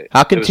really good fight.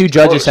 How can It was two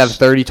judges close. have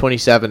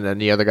 30-27 and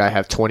the other guy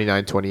have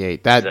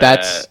 29-28? That's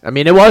That- I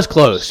mean, it was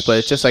close, but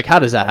it's just like, how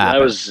does that happen?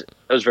 That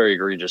was very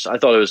egregious. I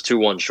thought it was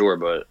 2-1 sure,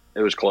 but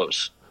it was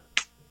close.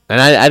 And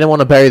I didn't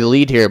want to bury the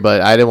lead here,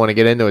 but I didn't want to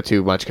get into it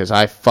too much because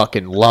I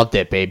fucking loved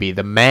it, baby.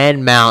 The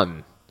Man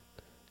Mountain,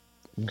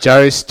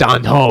 Joe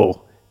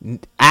Stanho,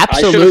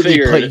 absolutely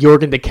figured- put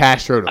Jorgen De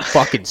Castro to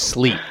fucking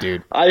sleep,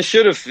 dude. I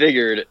should have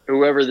figured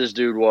whoever this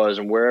dude was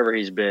and wherever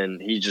he's been,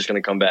 he's just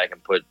going to come back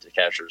and put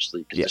Castro to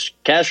sleep. Because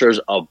Castro's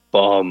a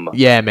bum.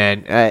 Yeah,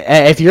 man.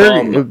 If you're,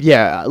 Bum.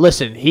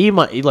 listen, he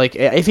might like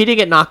if he didn't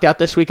get knocked out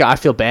this week, I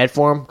feel bad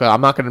for him. 'Cause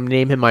I'm not going to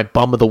name him my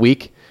bum of the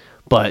week,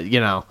 but you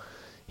know.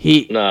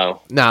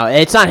 No.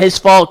 It's not his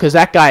fault because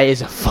that guy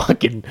is a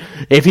fucking.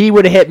 If he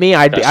would have hit me,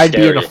 I'd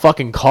be in a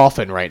fucking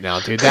coffin right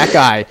now, dude. That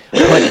guy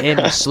put him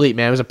to sleep,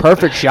 man. It was a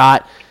perfect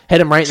shot. Hit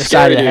him right in the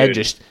side of the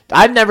head.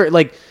 I've never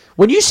like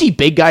when you see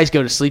big guys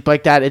go to sleep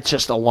like that, it's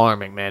just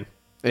alarming, man.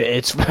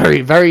 It's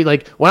very, very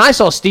like when I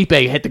saw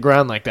Stipe hit the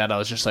ground like that, I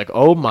was just like,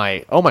 oh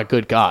my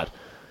good God.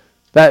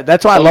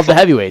 That's why I love the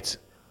heavyweights.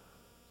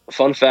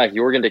 Fun fact: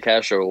 Jorgen De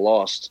Castro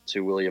lost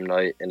to William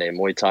Knight in a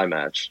Muay Thai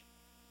match.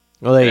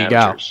 Well, there you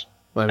go.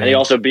 And he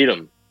also beat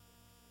him.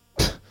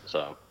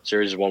 So,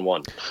 series is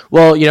 1-1.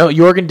 Well,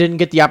 Jorgen didn't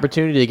get the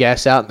opportunity to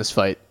gas out in this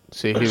fight.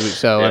 See, his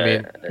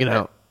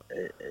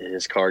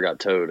car got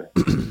towed.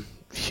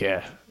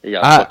 Yeah. He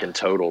got fucking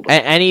totaled.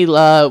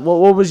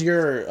 What was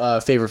your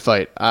favorite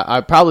fight?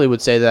 I probably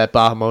would say that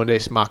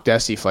Bahamondes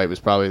Makdessi fight was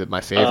probably my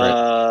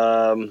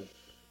favorite.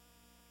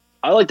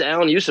 I like the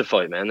Allen Yusuf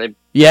fight, man. That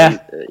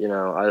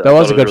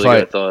was a good really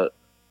fight. I thought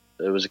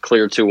it was a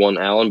clear 2-1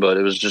 Allen, but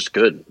it was just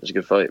good. It was a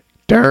good fight.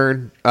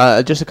 Dern,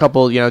 just a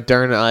couple.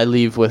 Dern, I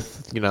leave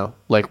with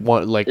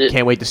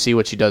can't wait to see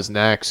what she does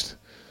next.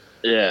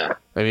 Yeah,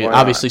 I mean,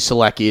 obviously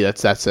Selecki.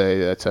 That's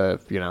a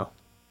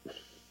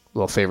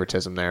little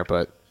favoritism there,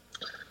 but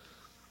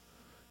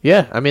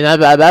yeah, I mean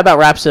that about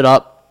wraps it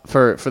up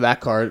for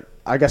that card.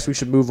 I guess we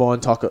should move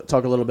on. Talk a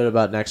little bit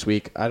about next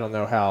week. I don't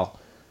know how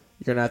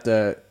you're gonna have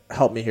to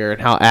help me here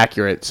and how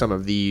accurate some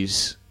of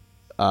these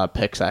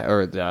picks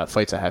the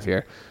fights I have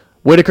here.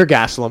 Whitaker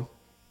Gastelum.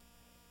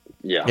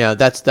 Yeah,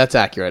 that's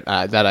accurate.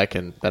 That I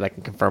can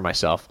confirm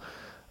myself.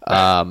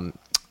 I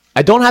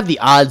don't have the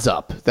odds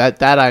up.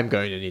 That I'm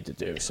going to need to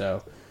do.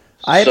 So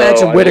I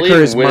imagine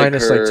Whitaker is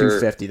minus like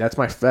 250. That's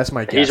my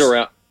guess.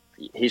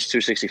 He's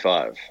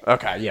 265.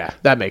 Okay, yeah,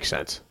 that makes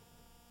sense.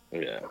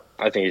 Yeah,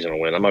 I think he's gonna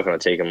win. I'm not gonna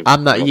take him.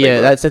 I'm not. Yeah,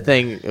 that's the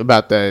thing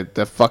about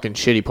the fucking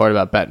shitty part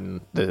about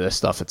betting this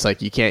stuff. It's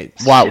like you can't.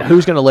 Wow,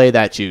 who's gonna lay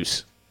that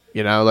juice?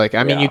 You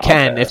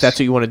can if that's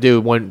what you want to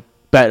do.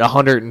 Bet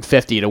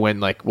 150 to win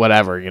like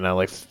whatever,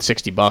 like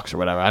 $60 or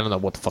whatever. I don't know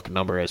what the fucking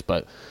number is,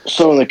 but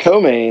so in the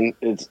co-main,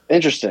 it's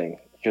interesting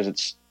because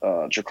it's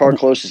Jakar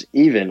Close is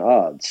even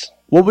odds.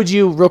 What would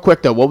you real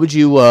quick though? What would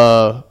you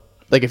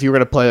like if you were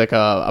gonna play like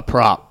a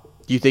prop?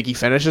 Do you think he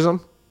finishes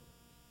him?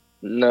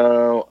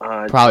 No,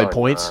 probably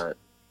points. Not.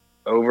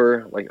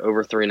 Over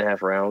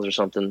 3.5 rounds or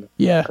something.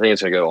 Yeah, I think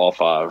it's gonna go all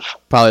 5.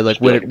 Probably like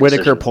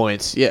Whitaker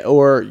points. Yeah,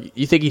 or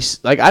you think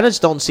he's like I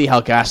just don't see how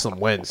Gastelum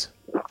wins.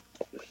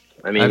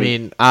 I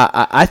mean,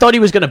 I thought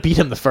he was going to beat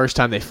him the first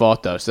time they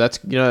fought, though. So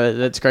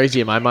that's crazy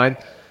in my mind.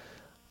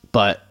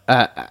 But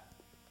I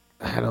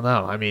don't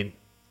know. I mean,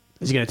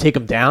 is he going to take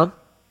him down?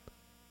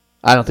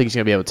 I don't think he's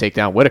going to be able to take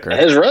down Whitaker.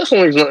 His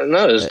wrestling's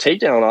his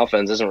takedown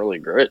offense isn't really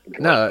great.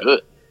 No,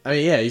 good. I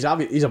mean, yeah,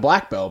 he's a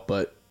black belt,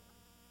 but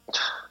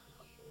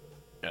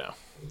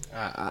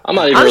I'm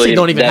not even honestly really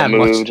don't even that have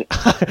moved. much.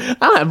 I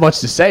don't have much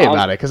to say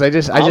about it because I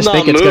just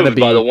think it's going to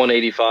be by the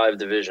 185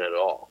 division at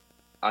all.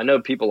 I know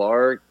people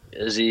are.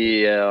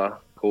 Izzy,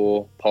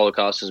 cool. Paulo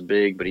Costa's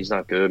big, but he's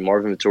not good.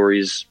 Marvin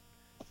Vittori's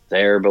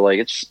there, but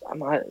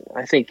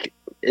I think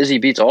Izzy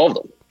beats all of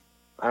them.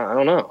 I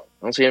don't know.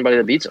 I don't see anybody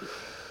that beats him.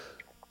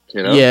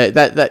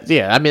 Yeah,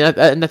 yeah. I mean,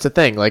 and that's the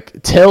thing.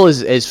 Like Till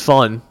is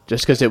fun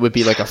just because it would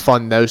be like a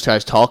fun those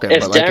guys talking,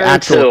 but like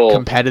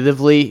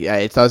competitively,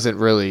 it doesn't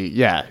really.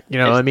 Yeah, you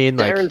know what I mean.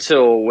 Like Darren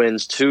Till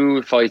wins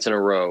 2 fights in a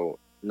row,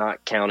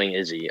 not counting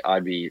Izzy,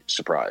 I'd be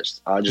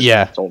surprised. I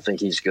just don't think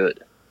he's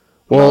good.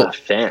 I'm not a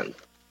fan.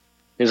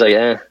 He's like,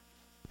 eh.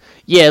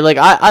 Yeah, like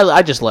I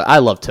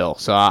love Till,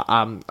 so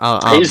I'm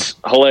he's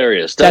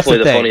hilarious.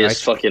 Definitely the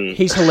funniest fucking.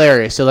 He's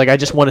hilarious. So like, I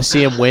just want to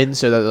see him win,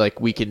 so that like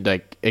we can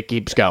like it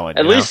keeps going.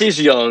 At least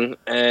he's young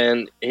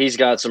and he's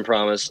got some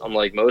promise.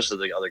 Unlike most of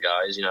the other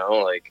guys,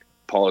 like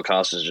Paulo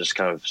Costa's just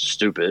kind of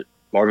stupid.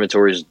 Marvin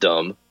Vittori's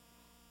dumb.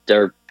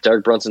 Derek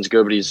Brunson's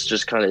good, but he's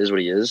just kind of is what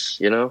he is.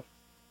 I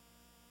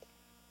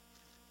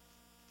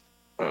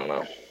don't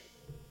know.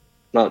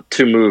 Not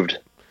too moved.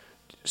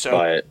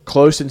 So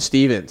Close and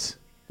Stevens.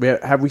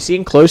 Have we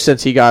seen Close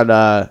since he got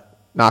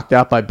knocked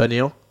out by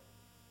Beneil?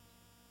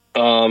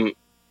 No,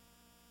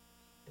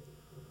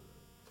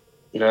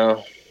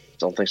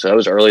 don't think so. That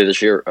was early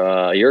this year,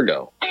 a year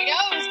ago.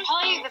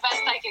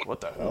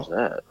 What the hell? What was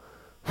that?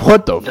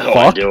 What the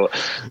fuck?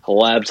 The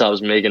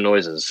laptop's making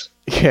noises.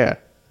 Yeah.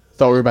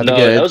 Thought we were about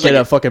to get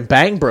a fucking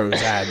Bang Bros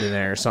ad in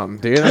there or something,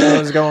 dude. I don't know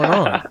what's going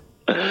on.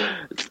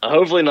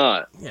 Hopefully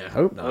not. Yeah,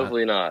 hope not.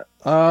 Hopefully not.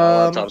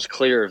 Laptop's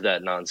clear of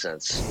that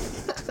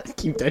nonsense.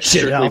 Keep that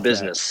shit strictly out.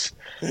 Business.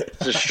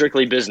 It's just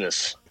strictly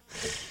business.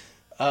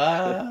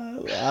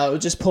 I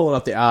was just pulling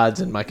up the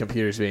odds, and my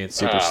computer's being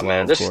super slow.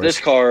 Man. This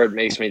card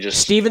makes me just.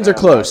 Stevens or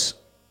Close?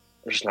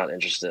 I'm just not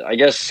interested. I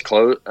guess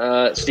Close.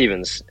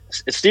 Stevens.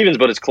 It's Stevens,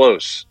 but it's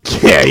Close.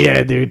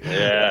 Yeah, dude.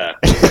 Yeah,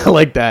 I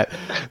like that.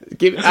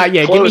 Give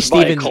me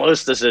Stevens.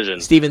 Close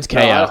decision. Stevens KO.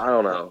 No, I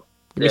don't know.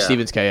 Give me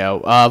Stevens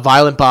KO.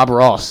 Violent Bob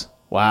Ross.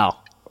 Wow.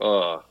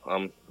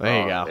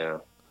 There you go. Yeah.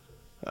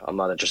 I'm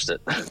not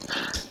interested.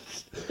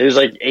 He was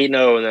like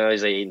 8-0, and now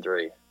he's like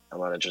 8-3. I'm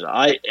not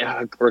interested.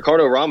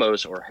 Ricardo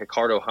Ramos or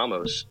Ricardo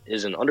Ramos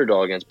is an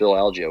underdog against Bill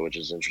Algeo, which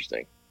is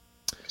interesting.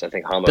 Because I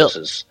think Ramos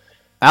is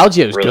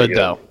Algeo's really good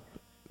though.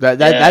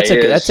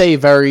 That's a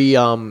very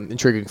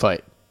intriguing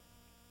fight.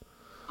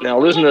 Now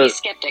listen to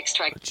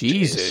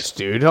Jesus,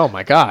 dude. Oh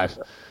my God.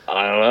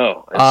 I don't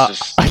know.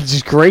 It's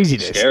just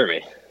craziness. Scare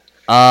me.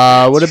 What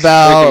freaking me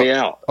about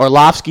out.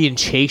 Orlovsky and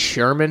Chase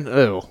Sherman?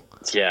 Ooh.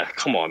 Yeah,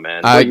 come on,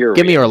 man.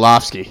 Give me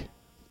Orlovsky,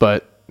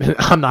 but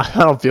I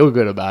don't feel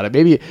good about it.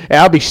 Maybe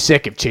I'll be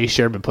sick if Chase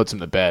Sherman puts him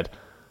to bed.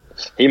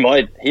 He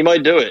might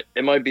do it.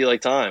 It might be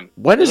like time.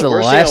 When is the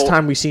last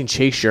time we've seen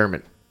Chase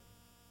Sherman?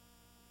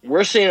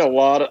 We're seeing a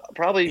lot of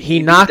probably. He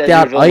knocked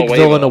out Ike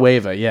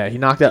Villanueva. Yeah, he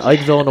knocked out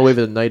Ike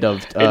Villanueva the night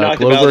of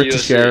Glover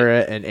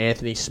Teixeira and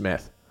Anthony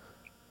Smith.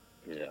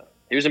 Yeah,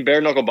 he was in bare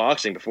knuckle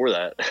boxing before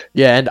that.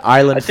 Yeah, and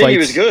Island. I think he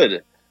was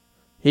good.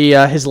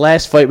 His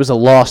last fight was a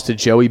loss to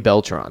Joey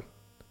Beltran.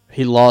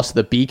 He lost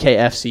the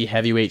BKFC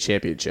Heavyweight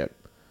Championship.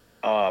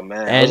 Oh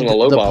man, and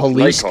the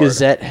Police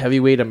Gazette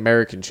Heavyweight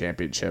American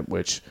Championship,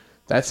 which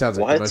that sounds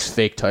like the most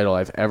fake title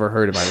I've ever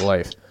heard in my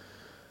life.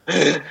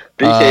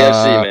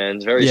 BKFC, man.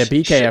 It's very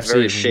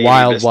BKFC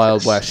is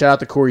wild west. Shout out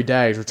to Corey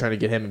Daggs. We're trying to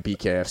get him in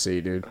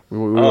BKFC, dude. We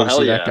want to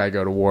see that guy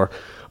go to war.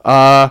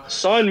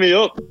 Sign me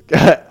up.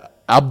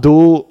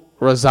 Abdul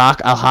Razak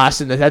Al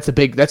Hassan. That's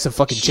a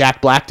fucking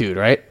Jack Black dude,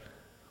 right?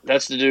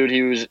 That's the dude.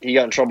 He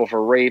got in trouble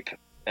for rape,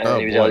 and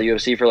he was out of the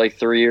UFC for like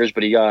 3 years.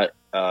 But he got,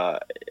 I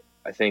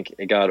think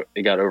it got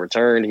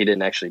overturned. He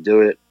didn't actually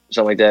do it.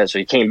 Something like that. So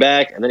he came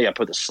back, and then he got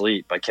put to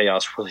sleep by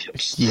Chaos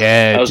Williams.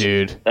 Yeah,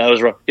 dude. That was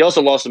rough. He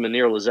also lost to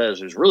Manir Lazez,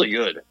 who's really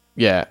good.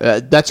 Yeah,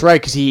 that's right,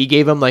 because he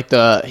gave him like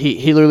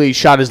he literally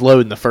shot his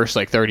load in the first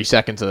like 30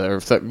 seconds or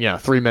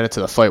 3 minutes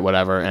of the fight,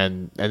 whatever,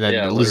 and then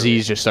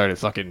Lazez just started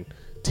fucking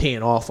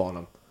teeing off on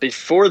him.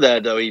 Before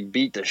that, though, he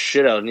beat the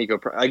shit out of Nico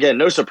Price. Again,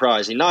 no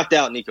surprise. He knocked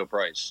out Nico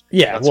Price.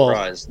 Yeah, Not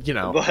surprised.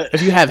 But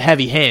if you have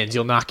heavy hands,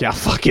 you'll knock out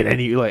fucking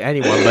anyone,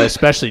 but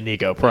especially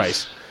Nico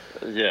Price.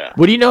 Yeah.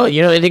 What do you know?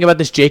 You know anything about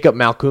this Jacob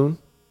Malkoun?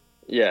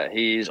 Yeah,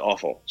 he's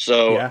awful.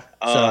 So,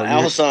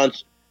 Al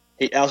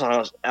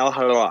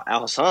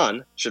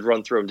Hassan should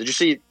run through him. Did you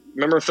see?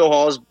 Remember Phil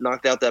Hawes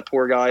knocked out that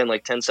poor guy in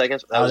like 10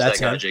 seconds? That's that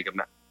guy, Jacob.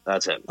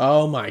 That's him.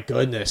 Oh my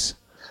goodness.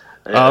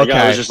 Yeah, the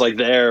guy was just like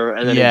there,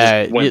 and then he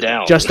just went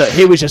down.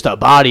 He was just a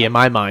body in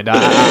my mind.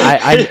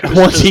 I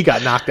once he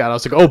got knocked out, I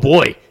was like, oh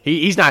boy,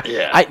 he's not.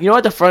 Yeah. You know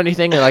what the funny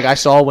thing? Like I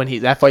saw when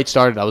that fight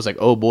started, I was like,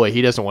 oh boy,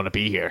 he doesn't want to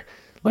be here.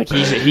 Like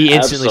he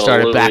instantly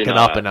started backing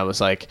up, and I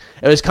was like,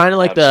 it was kind of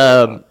like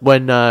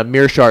when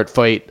Mearshart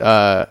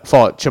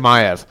fought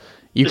Chimaev.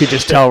 You could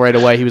just tell right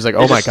away. He was like,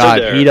 "Oh my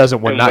god, he does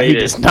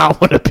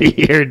not want to be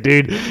here,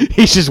 dude.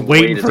 He's just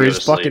waiting for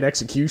his fucking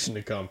execution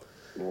to come."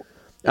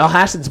 Al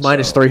Hassan's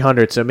minus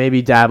 300, so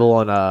maybe dabble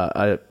on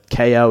a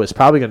KO is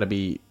probably going to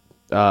be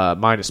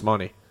minus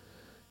money.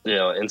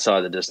 Yeah,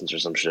 inside the distance or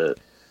some shit.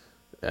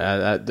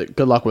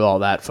 Good luck with all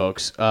that,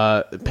 folks.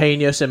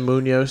 Peñas and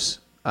Munoz.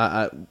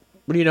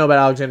 What do you know about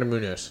Alexander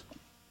Munoz?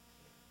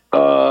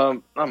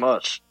 Not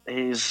much.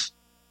 He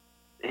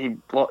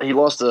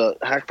lost to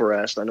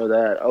Hakparast. I know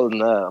that. Other than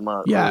that, I'm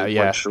not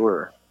quite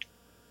sure.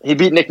 He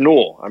beat Nick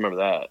Newell. I remember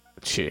that.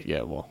 Shit,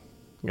 yeah, well,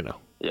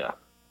 Yeah.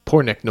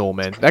 Poor Nick Newell,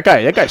 man. That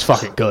guy's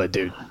fucking good,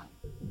 dude.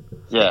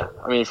 Yeah,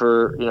 I mean,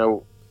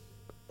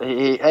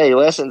 he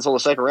lasted until the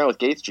second round with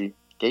Gaethje.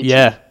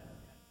 Yeah.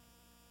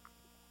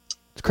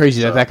 It's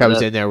crazy that guy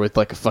was in there with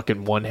like a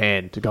fucking one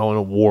hand to go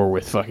into war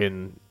with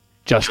fucking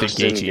Justin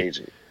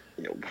Gaethje.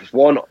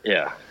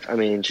 I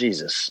mean,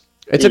 Jesus.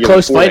 It's a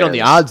close fight on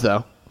the odds,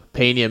 though.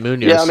 Peña and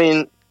Munoz. Yeah, I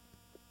mean,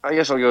 I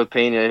guess I'll go with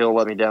Peña. He'll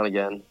let me down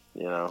again.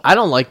 I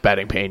don't like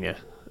betting Peña.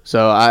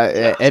 So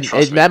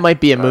that might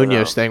be a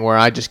Munoz thing where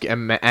I just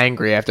am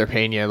angry after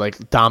Peña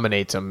like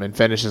dominates him and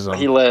finishes him.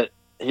 He let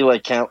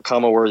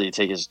Kama Worthy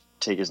take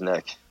his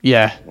neck.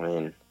 Yeah, I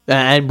mean,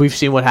 and we've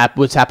seen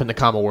what's happened to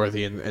Kama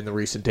Worthy in the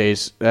recent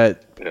days.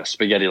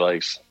 Spaghetti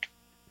legs.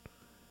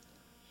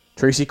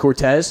 Tracy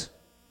Cortez.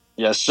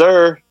 Yes,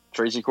 sir.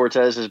 Tracy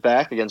Cortez is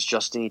back against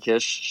Justine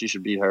Kish. She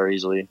should beat her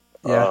easily.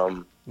 Yeah,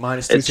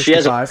 minus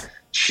 265.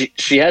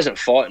 She hasn't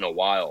fought in a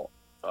while.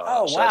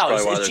 Wow!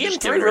 Is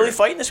GM3 really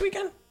fighting this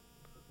weekend?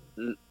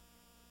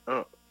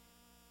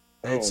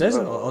 It says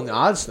on the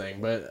odds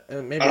thing, but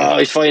maybe. Oh,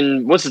 he's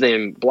fighting. What's his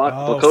name?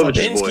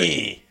 Blakovic's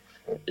boy.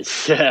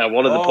 Yeah,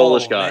 one of the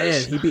Polish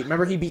guys.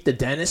 Man, he beat the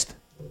dentist.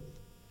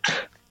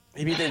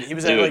 He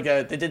was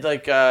at they did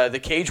the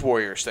Cage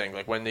Warriors thing,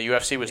 like when the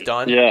UFC was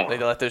done. Yeah, they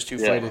let those two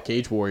fight the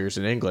Cage Warriors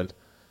in England.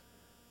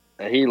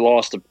 And he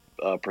lost to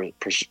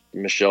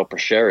Michelle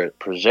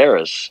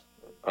Prazeres,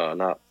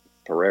 not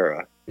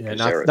Pereira. Yeah,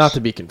 not to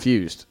be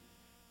confused.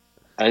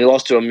 And he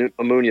lost to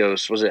a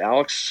Munoz. Was it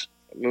Alex?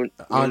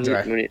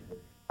 Andre.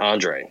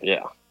 Andre,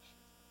 yeah.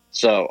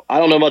 So I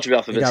don't know much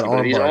about Fabinski, but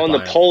if he's on the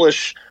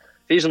Polish,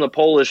 if he's on the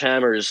Polish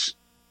Hammers,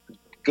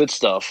 good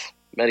stuff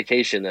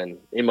medication, then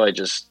he might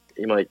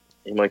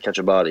catch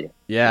a body.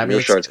 Yeah, I mean,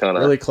 it's kind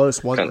of really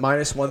close.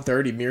 Minus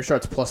 130.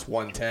 Mearshart's plus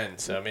 110.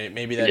 So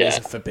maybe that is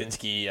a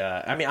Fabinski.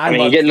 I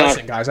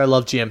love guys. I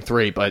love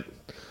GM3, but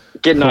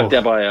Getting knocked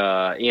out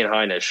by Ian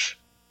Heinisch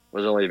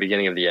was only the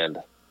beginning of the end.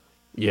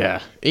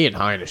 Yeah, Ian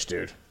Heinisch,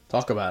 dude.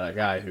 Talk about a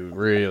guy who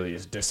really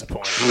is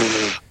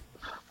disappointing.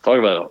 Talk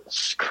about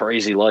a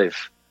crazy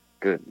life.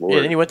 Good lord. Yeah,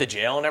 then he went to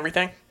jail and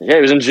everything? Yeah,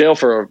 he was in jail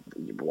for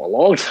a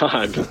long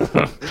time.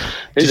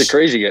 He's a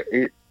crazy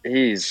guy.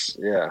 He's.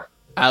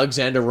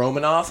 Alexander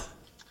Romanov.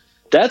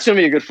 That's going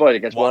to be a good fight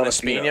against Juan Juan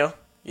Espino?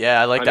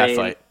 Yeah, I like that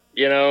fight.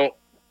 13-0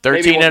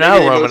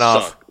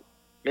 Romanov.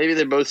 Maybe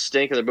they both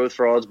stink and they're both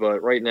frauds,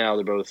 but right now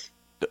they're both.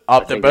 They I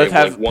both think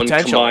have one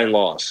potential. combined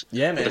loss.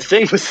 Yeah, man. The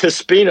thing with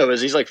Espino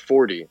is he's like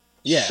 40.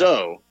 Yeah.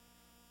 So.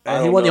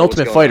 He won the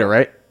Ultimate Fighter,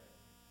 right?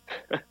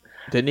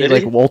 Didn't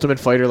he Ultimate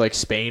Fighter like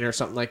Spain or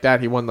something like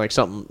that? He won like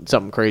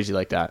something crazy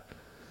like that.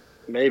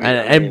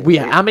 Maybe.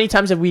 How many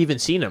times have we even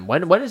seen him?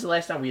 When is the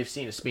last time we have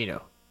seen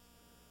Espino?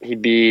 He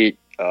beat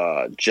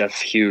Jeff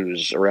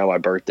Hughes around my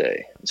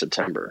birthday in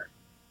September.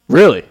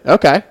 Really?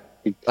 Okay.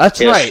 That's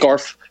He had a right.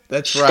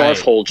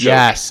 Scarf hold choke.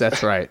 Yes,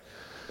 that's right.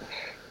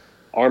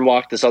 Arm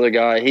lock this other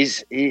guy.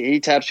 He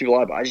taps people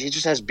out, but he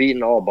just has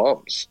beaten all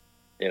bums.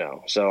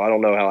 So I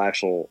don't know how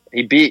actual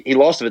he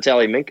lost to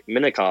Vitaly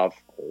Minikov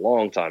a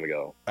long time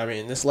ago. I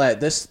mean,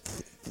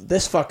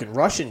 this fucking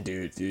Russian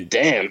dude.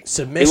 Damn.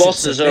 Submission, He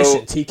lost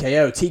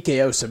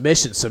TKO,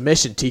 submission,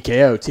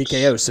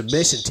 TKO,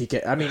 submission,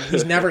 TKO. I mean,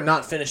 he's never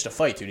not finished a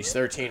fight, dude. He's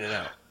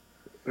 13-0.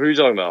 Who are you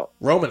talking about?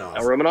 Romanov.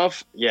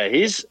 Romanov? Yeah,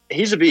 he's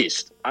a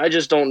beast. I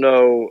just don't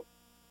know.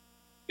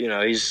 I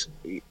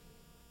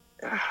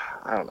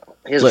don't know.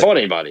 He hasn't fought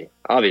anybody,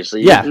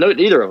 obviously. Yeah.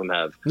 Neither of them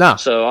have. No.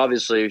 So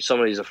obviously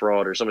somebody's a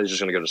fraud or somebody's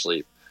just going to go to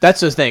sleep. That's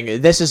the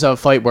thing. This is a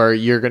fight where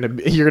you're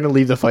gonna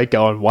leave the fight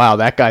going, wow,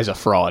 that guy's a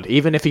fraud.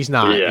 Even if he's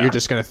not, Yeah. you're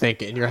just gonna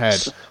think in your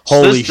head,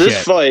 holy shit.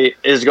 This fight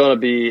is going to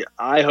be.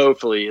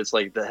 Hopefully, it's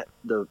like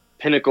the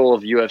pinnacle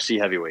of UFC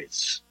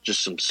heavyweights.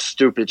 Just some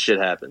stupid shit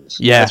happens.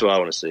 Yeah. That's what I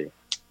want to see.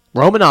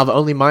 Romanov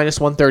only minus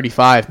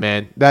 135,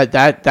 man.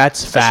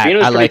 That's fat.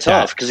 Espino's I pretty like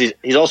tough that. because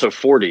he's also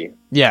 40.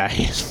 Yeah,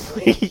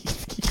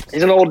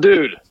 He's an old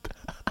dude.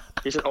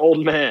 He's an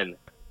old man.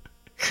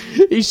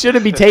 he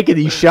shouldn't be taking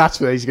these shots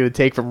that he's going to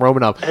take from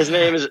Romanov. His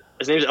name's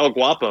El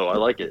Guapo. I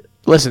like it.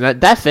 Listen,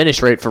 that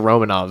finish rate for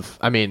Romanov,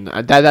 I mean,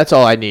 that's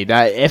all I need.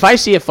 If I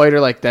see a fighter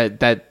like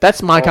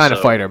that's my kind of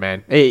Also- fighter,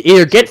 man.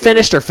 Either get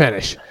finished or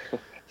finish.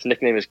 His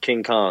nickname is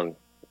King Kong.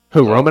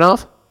 Who,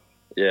 Romanov?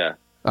 Yeah,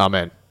 Oh,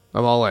 man.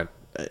 I'm all in.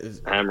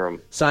 hammer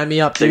him. Sign me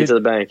up, Take dude. it to the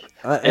bank.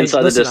 Hey,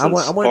 Inside listen, the I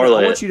distance. want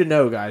Parlay you to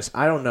know, guys,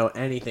 I don't know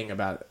anything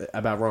about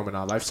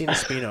Romanov. I've seen the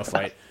Spino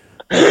fight.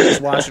 I'm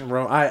just watching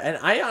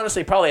I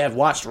honestly probably have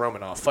watched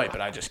Romanov fight,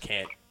 but I just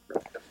can't.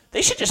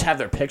 They should just have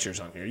their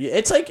pictures on here.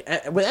 It's like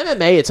with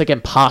MMA, it's like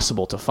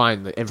impossible to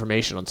find the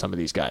information on some of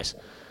these guys.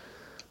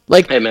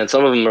 Like, Hey man,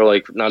 some of them are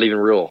like not even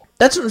real.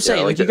 that's what I'm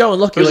saying. Like you that- go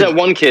and look. There's You're that like,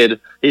 one kid.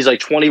 He's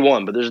like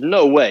 21, but there's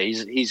no way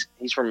he's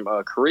from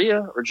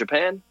Korea or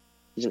Japan.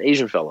 He's an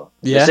Asian fella.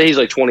 Yeah? They say he's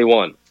like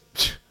 21.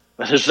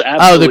 There's oh,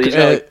 absolutely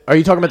are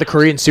you talking about the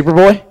Korean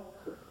Superboy?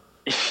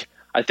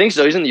 I think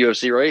so. He's in the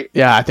UFC, right?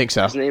 Yeah, I think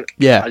so. His name?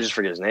 Yeah. I just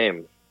forget his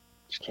name.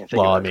 Just can't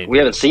think Well, of it. I mean- We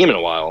haven't seen him in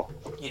a while.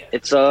 Yeah.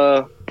 It's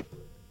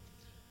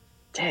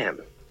damn.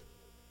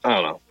 I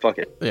don't know. Fuck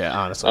it. Yeah,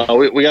 honestly.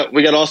 We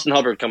got Austin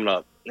Hubbard coming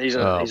up. He's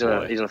Oh,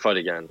 gonna boy. fight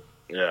again.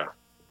 Yeah.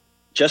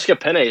 Jessica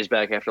Penne is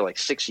back after like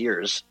 6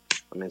 years.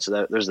 I mean,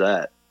 so there's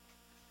that.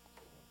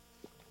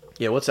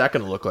 Yeah, what's that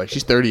going to look like?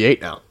 She's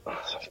 38 now.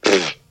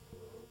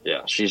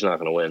 Yeah, she's not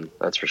gonna win.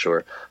 That's for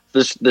sure.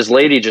 This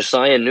lady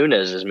Josiah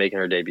Nunes is making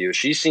her debut.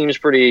 She seems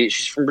pretty.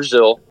 She's from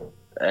Brazil,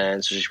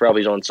 and so she's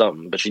probably on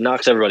something. But she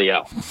knocks everybody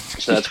out.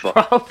 So that's fun.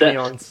 Probably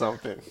on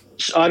something.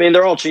 I mean,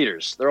 they're all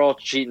cheaters. They're all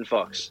cheating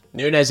fucks.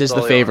 Nunes is That's the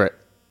all they favorite.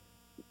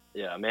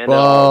 Yeah, Amanda.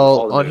 all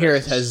Well, the on here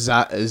it Nunes.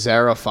 has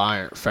Zara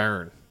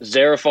Farron.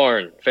 Zara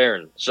Farron.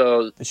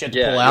 So Did she have to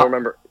yeah, pull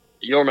out?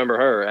 you'll remember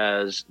her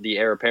as the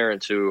heir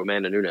apparent to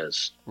Amanda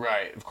Nunes.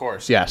 Right, of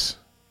course. Yes.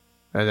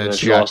 And then And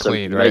she got lost to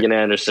cleaned, right? Megan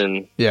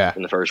Anderson Yeah,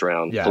 in the first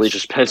round. Yes. Felicia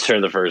Spencer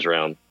in the first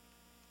round.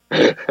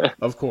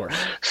 of course.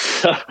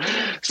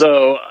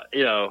 So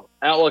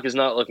outlook is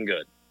not looking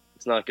good.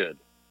 It's not good.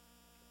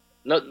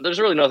 No, there's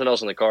really nothing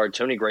else on the card.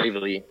 Tony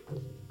Gravely,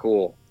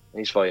 cool.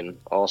 He's fighting.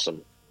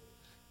 Awesome.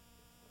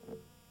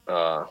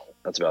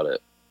 That's about it.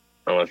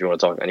 I don't know if you want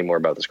to talk any more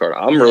about this card.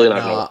 I'm really not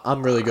No, going to.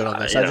 I'm really good on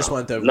this. you I just know,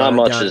 wanted to not run it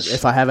much down. is-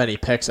 If I have any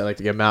picks, I like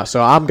to give them out.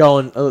 So I'm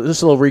going.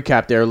 Just a little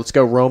recap there. Let's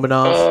go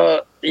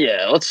Romanov.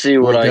 Yeah, let's see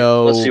what We'll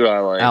go I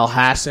like. Al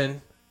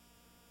Hassan.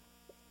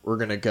 We're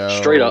gonna go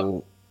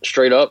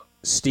Straight up.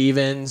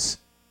 Stevens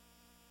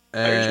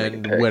There's and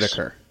making picks.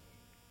 Whitaker.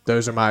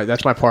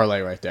 That's my parlay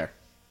right there.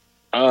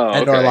 Oh,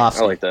 And okay.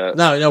 Orlovsky. I like that.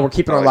 No, we're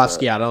keeping I like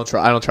Orlovsky out.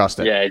 I don't trust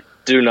it. Yeah,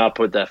 do not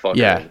put that fucker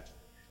Yeah. in.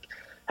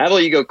 How about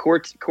you go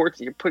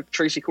you put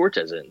Tracy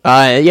Cortez in?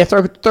 Yeah,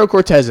 throw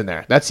Cortez in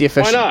there. That's the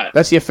official. not?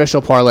 That's the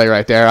official parlay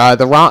right there.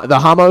 The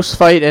Ramos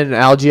fight in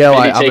Algio,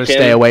 Maybe I'm gonna take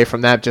stay him. away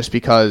from that just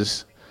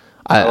because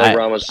I like I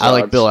Ramos'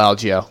 like odds. Bill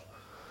Algio.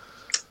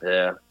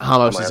 Yeah.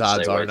 Ramos' I might have to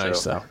odds stay are away,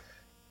 nice too. though.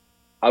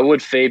 I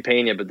would fade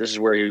Pena, but this is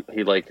where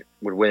he like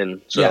would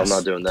win, so Yes, I'm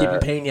not doing keeping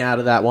that. Pena out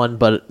of that one,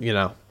 but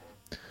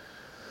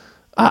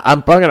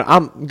I'm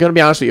gonna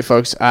be honest with you,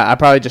 folks. I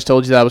probably just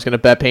told you that I was gonna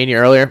bet Pena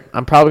earlier.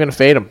 I'm probably gonna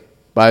fade him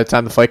by the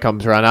time the fight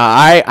comes around.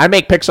 I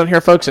make picks on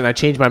here, folks, and I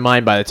change my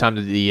mind by the time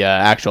the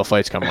actual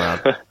fights come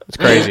around. It's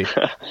crazy.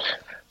 Stay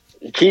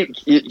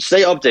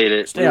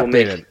updated. Stay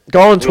updated.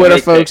 Go on Twitter,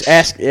 folks. Picks.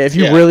 Ask if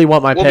you really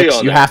want my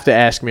picks. You have to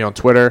ask me on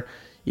Twitter.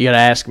 You gotta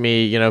ask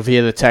me,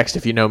 via the text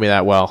if you know me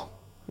that well.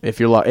 If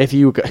you're fucking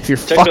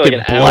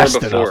like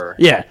blessed enough.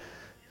 Yeah.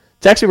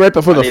 Text me right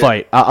before the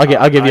fight.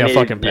 I'll give you a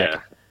fucking pick. Yeah.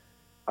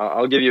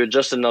 I'll give you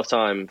just enough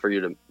time for you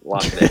to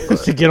lock it in.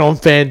 To get on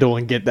FanDuel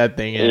and get that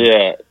thing in.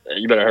 Yeah,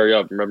 you better hurry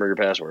up. Remember your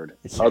password.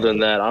 Other than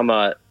that, I'm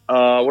not.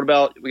 What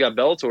about we got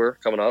Bellator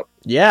coming up?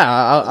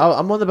 Yeah,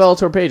 I'm on the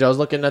Bellator page. I was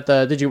looking at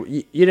the.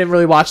 You didn't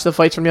really watch the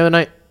fights from the other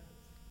night?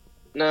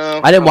 No,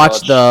 I didn't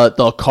watch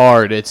the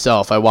card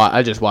itself.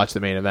 I just watched the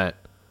main event.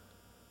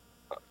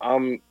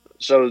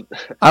 So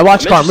I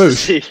watched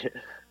Carmouche.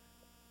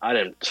 I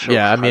didn't.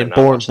 Yeah,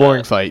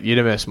 boring fight. You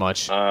didn't miss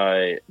much.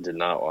 I did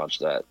not watch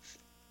that.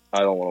 I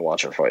don't want to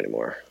watch her fight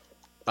anymore.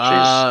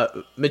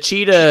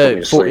 Machida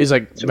is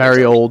like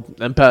very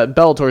old, and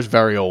Bellator's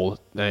very old.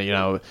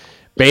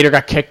 Bader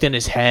got kicked in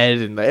his head,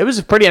 and it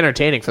was pretty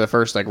entertaining for the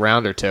first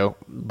round or two.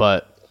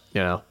 But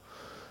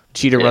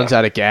Machida runs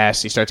out of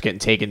gas. He starts getting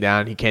taken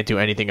down. He can't do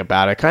anything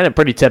about it. Kind of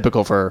pretty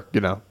typical for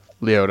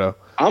Lyoto.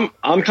 I'm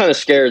kind of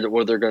scared that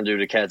what they're going to do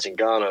to Kat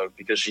Zingano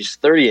because she's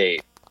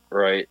 38,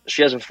 right?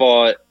 She hasn't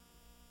fought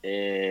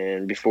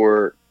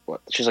before.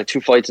 She's like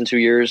 2 fights in 2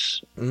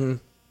 years. Mm-hmm.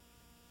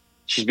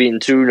 She's beaten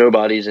 2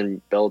 nobodies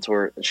in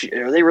Bellator.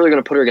 Are they really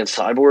going to put her against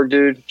Cyborg,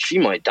 dude? She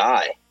might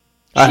die.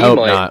 I hope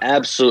not.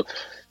 Absolutely.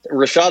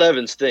 Rashad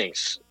Evans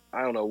thinks,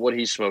 I don't know what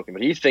he's smoking,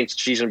 but he thinks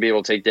she's going to be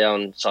able to take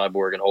down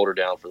Cyborg and hold her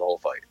down for the whole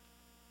fight.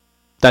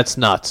 That's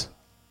nuts.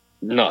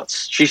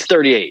 Nuts. She's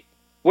 38.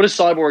 What has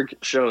Cyborg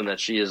shown that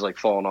she is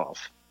falling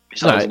off?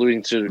 Besides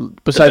losing to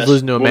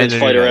Amanda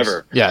fighter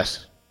ever.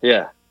 Yes.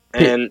 Yeah.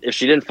 And if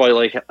she didn't fight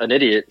like an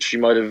idiot, she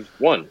might have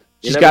won.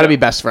 She's got to be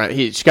best friend.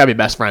 She's got to be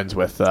best friends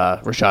with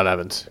Rashad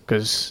Evans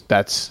because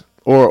that's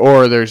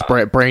or there's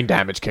brain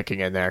damage kicking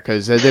in there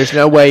because there's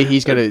no way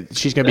she's gonna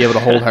be able to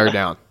hold her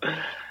down.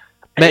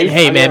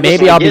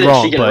 Maybe I'll be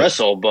wrong. She can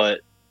wrestle,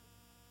 but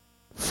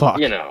fuck,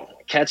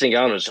 Kat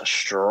Zingano is a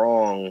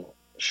strong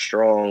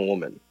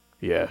woman.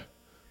 Yeah.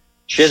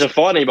 She hasn't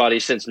fought anybody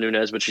since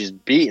Nunes, but she's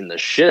beaten the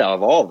shit out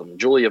of all of them.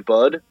 Julia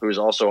Budd, who is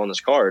also on this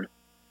card.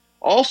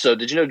 Also,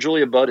 did you know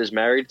Julia Budd is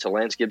married to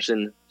Lance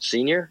Gibson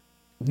Sr.?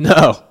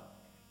 No.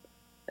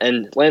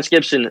 And Lance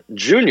Gibson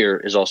Jr.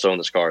 is also on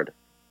this card.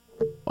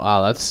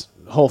 Wow, that's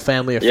a whole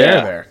family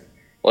affair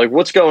there.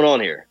 What's going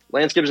on here?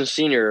 Lance Gibson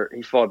Sr.,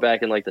 he fought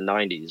back in the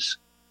 90s.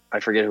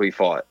 I forget who he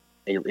fought.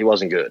 He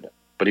wasn't good.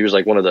 But he was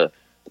one of the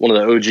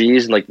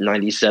OGs in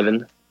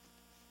 97.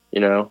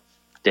 Dan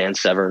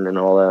Severn and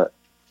all that.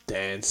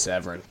 Dan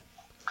Severn.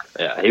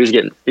 Yeah, he was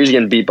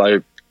getting beat by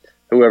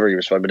whoever he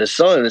was fighting. But his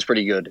son is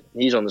pretty good.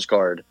 He's on this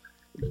card.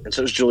 And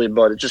so is Julia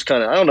Budd. It's just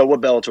kind of, I don't know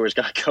what Bellator's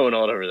got going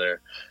on over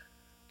there.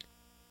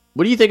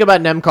 What do you think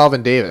about Nemkov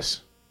and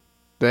Davis?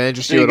 Do they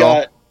interest you at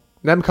all?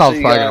 Nemkov's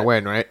probably going to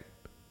win, right?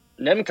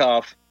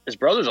 Nemkov, his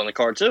brother's on the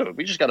card too.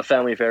 We just got a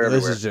family affair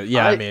everywhere.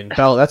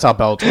 That's how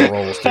Bellator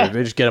rolls, dude.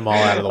 They just get them all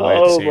out of the way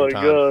at the same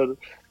time. Oh, my God.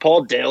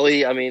 Paul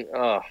Daly,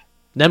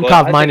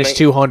 Nemkov minus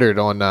 200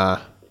 on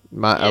a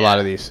lot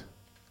of these.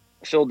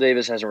 Phil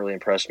Davis hasn't really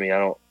impressed me. I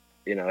don't,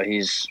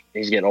 he's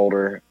getting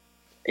older.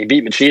 He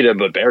beat Machida,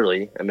 but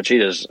barely. And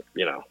Machida's,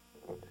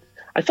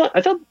 I thought,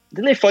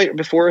 didn't they fight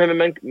before him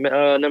and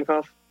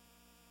Nemkov?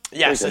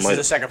 Yes, this is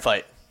the second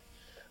fight.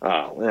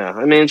 Oh, yeah.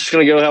 It's just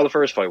going to go how the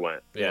first fight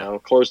went. Yeah.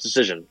 Close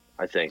decision,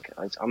 I think.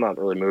 I'm not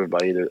really moved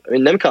by either.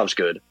 Nemkov's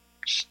good.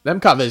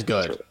 Nemkov is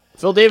good.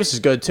 Phil Davis is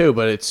good, too,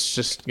 but it's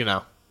just,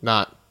 not.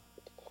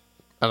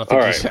 I don't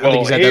think he's at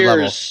that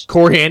level.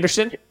 Corey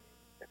Anderson?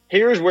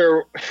 Here's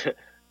where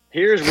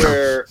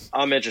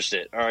I'm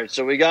interested. All right,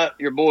 so we got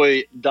your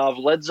boy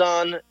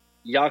Davledzhan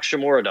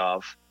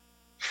Yakshimuradov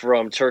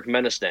from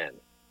Turkmenistan.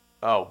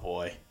 Oh,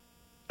 boy.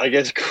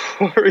 Against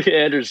Corey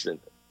Anderson.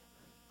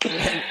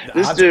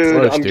 This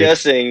dude, I'm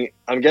guessing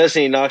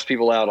he knocks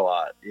people out a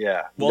lot.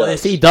 Yeah. Well,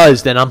 if he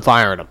does, then I'm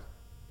firing him.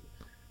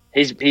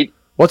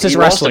 What's his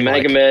wrestling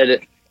like?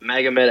 Magomed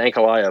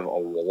Ankalaev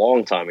a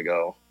long time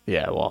ago.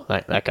 Yeah, well,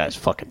 that guy's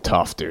fucking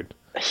tough, dude.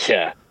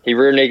 Yeah. He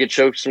rear naked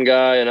choked some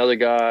guy, another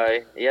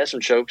guy. He has some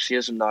chokes. He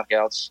has some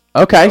knockouts.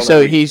 Okay,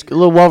 so he's a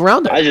little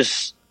well-rounded.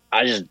 He's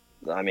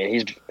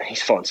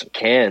fought some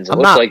cans. I'm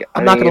not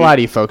going to lie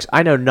to you, folks.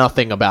 I know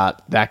nothing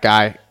about that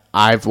guy.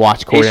 I've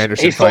watched Corey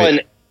Anderson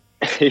fight.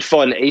 He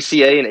fought in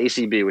ACA and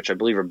ACB, which I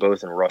believe are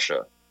both in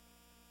Russia.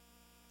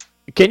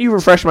 Can you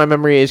refresh my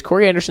memory? Is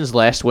Corey Anderson's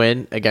last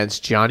win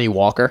against Johnny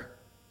Walker?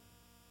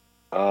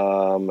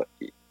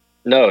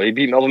 No, he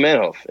beat Melvin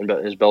Manhoef in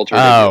his Bellator.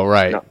 Oh,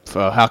 right. No.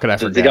 How could I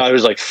forget? The guy who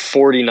was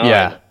 49.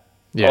 Yeah.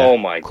 Oh,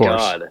 my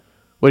God.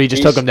 What, he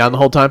just took him down the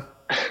whole time?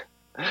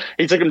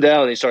 He took him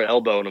down and he started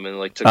elbowing him and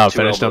took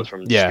 2 elbows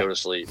from him to go to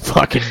sleep.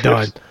 Fucking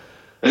done.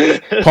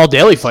 Paul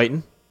Daly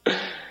fighting.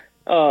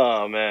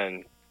 Oh,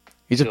 man.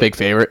 He's a big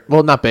favorite.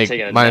 Well, not big.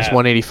 Taking a Minus nap.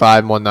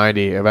 185,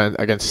 190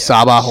 against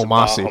Sabah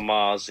Homasi.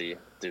 Homasi.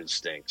 Dude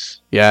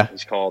stinks. Yeah,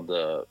 He's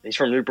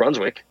from New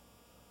Brunswick.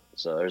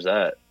 So there's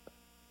that.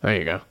 there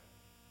you go.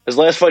 His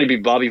last fight, he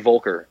beat Bobby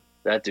Volker,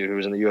 that dude who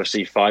was in the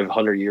UFC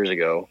 500 years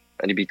ago.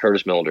 And he beat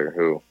Curtis Milner,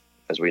 who,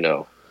 as we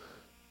know.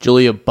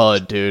 Julia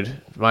Budd,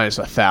 dude, minus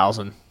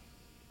 1,000.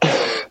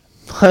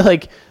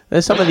 Like,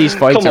 some of these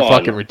fights Come are on.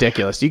 fucking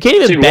ridiculous. You can't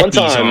even Dude, bet one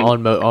these time-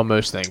 on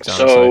most things.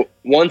 Honestly. So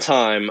one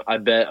time, I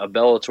bet a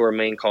Bellator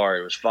main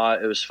card.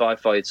 It was five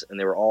fights, and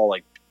they were all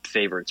like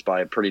favorites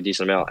by a pretty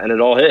decent amount, and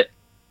it all hit.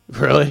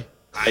 Really?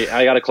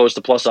 I got it close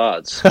to plus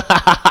odds.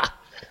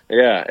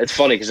 Yeah, it's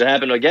funny because it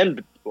happened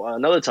again.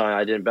 Another time,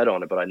 I didn't bet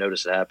on it, but I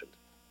noticed it happened.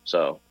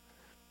 So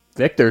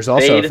Victor's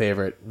also a Fade.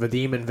 favorite.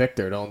 Vadim and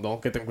Victor.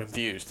 Don't get them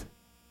confused.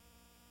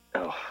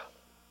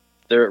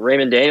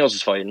 Raymond Daniels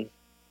is fighting,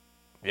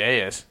 Yeah, he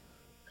is.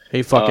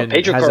 He fucking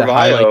Pedro has a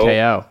Carvalho highlight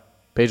KO.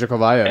 Pedro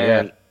Carvalho,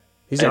 and yeah.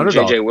 He's an and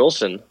underdog. JJ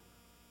Wilson.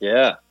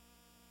 Yeah,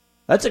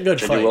 That's a good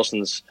JJ fight.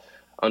 Wilson's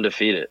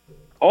undefeated.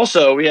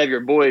 Also, we have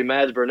your boy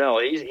Mads Burnell.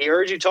 He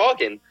heard you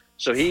talking,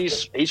 so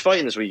he's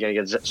fighting this weekend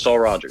against Saul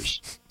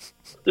Rogers.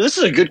 Dude, this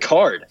is a good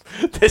card.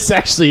 This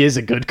actually is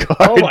a good card.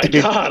 Oh my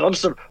dude. god!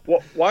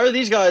 Why are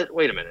these guys?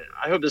 Wait a minute.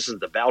 I hope this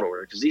isn't the bout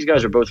order because these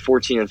guys are both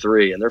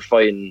 14-3, and they're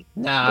fighting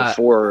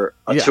before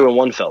a yeah.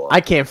 2-1 fella. I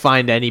can't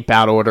find any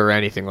bout order or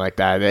anything like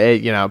that.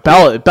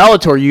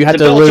 Bellator, you have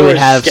The to literally Bellator is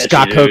have sketchy,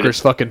 Scott dude. Coker's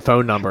fucking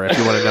phone number if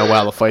you want to know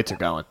how the fights are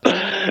going.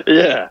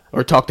 Yeah.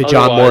 Or talk to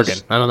John Otherwise-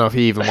 Morgan. I don't know if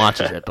he even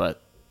watches it,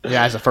 but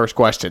yeah, as a first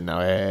question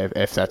though,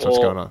 if that's what's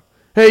Well, going on.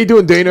 Hey, you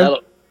doing, Dana?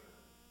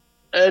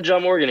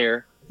 John Morgan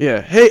here.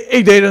 Yeah.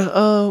 Hey,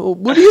 Dana.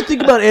 What do you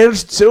think about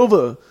Anderson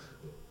Silva?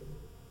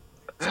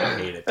 I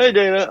hate it. Hey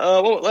Dana.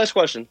 Last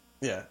question.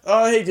 Yeah.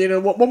 Oh, hey, Dana.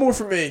 One more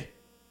for me.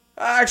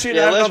 Actually,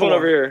 Yeah, last one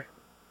over here.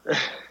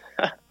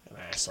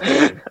 Asshole,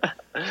 dude.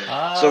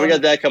 So we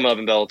got that coming up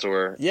in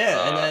Bellator.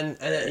 Yeah, and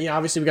then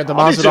obviously we got the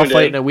I'll be Masvidal tuned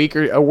fight in. in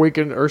a week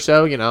or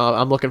so. You know,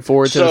 I'm looking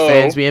forward to So the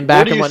fans being back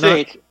what do and you whatnot.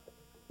 think?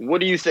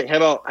 What do you think? How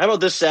about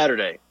this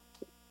Saturday?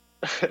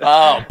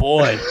 Oh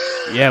boy.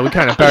 Yeah, we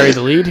kind of buried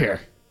the lead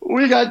here.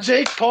 We got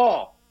Jake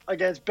Paul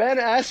against Ben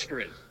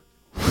Askren.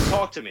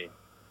 Talk to me.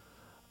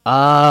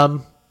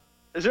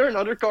 Is there an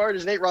undercard?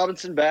 Is Nate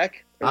Robinson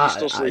back? Or is he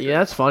still sleeping? Yeah,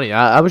 that's funny.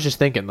 I was just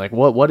thinking, like,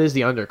 what is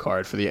the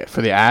undercard for the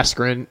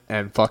Askren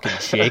and fucking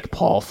Jake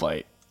Paul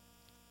fight?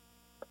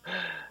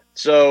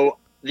 So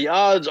the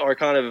odds are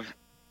kind of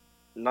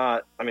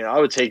not. I mean, I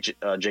would take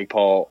Jake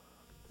Paul.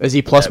 Is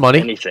he plus at money?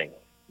 Anything?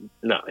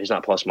 No, he's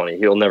not plus money.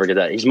 He'll never get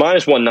that. He's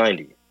minus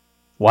 190.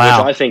 Wow.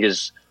 Which I think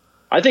he's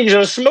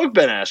going to smoke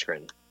Ben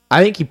Askren.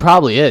 I think he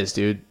probably is,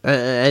 dude.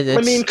 And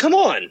I mean, come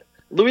on.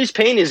 Luis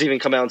Payne has even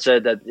come out and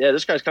said that. Yeah,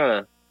 this guy's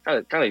kind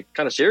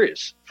of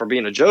serious for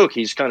being a joke.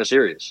 He's kind of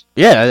serious,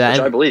 yeah, which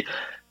I and believe.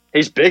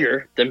 He's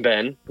bigger than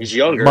Ben. He's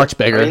younger, Much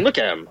bigger. I mean, look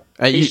at him.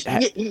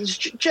 He's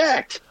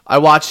jacked. I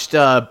watched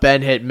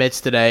Ben hit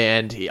mitts today,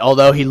 and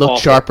although he looked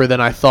Awful. sharper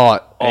than I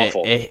thought,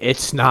 Awful.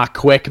 it's not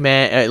quick,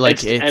 man.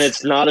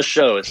 It's not a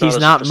show. It's he's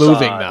not not a moving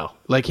facade. though.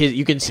 Like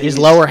his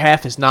lower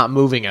half is not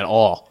moving at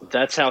all.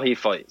 That's how he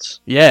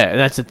fights. Yeah, and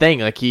that's the thing.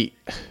 Like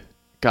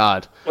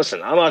God,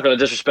 Listen, I'm not going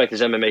to disrespect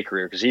his MMA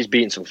career because he's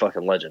beaten some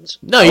fucking legends.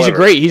 no, he's a However,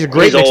 great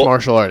mixed old.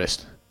 martial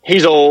artist.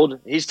 He's old.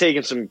 He's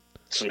taken some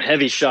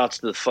heavy shots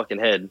to the fucking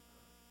head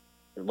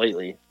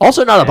lately.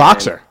 Also, not a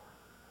boxer.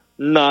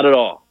 Not at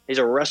all. He's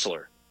a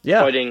wrestler.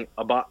 Yeah, Fighting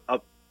I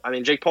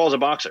mean, Jake Paul's a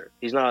boxer.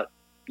 He's not,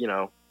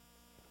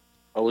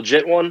 a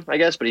legit one, I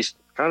guess, but he's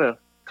kind of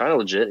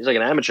legit. He's like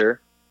an amateur.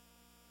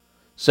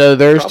 so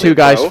there's Probably two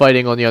guys pro.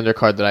 fighting on the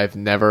undercard that I've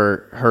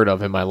never heard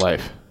of in my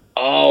life.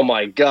 Oh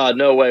my God!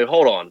 No way.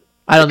 Hold on.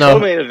 I don't The know.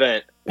 Co-main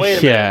event. Wait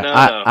a Yeah, minute.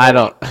 No, I hold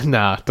on. don't.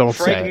 Nah, don't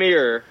say. Frank it.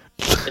 Mir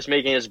is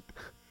making his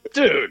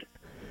dude.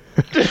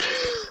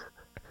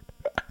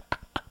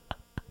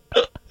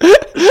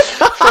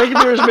 Frank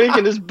Mir is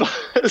making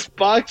his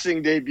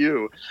boxing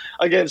debut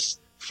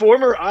against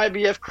former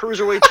IBF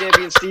cruiserweight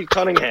champion Steve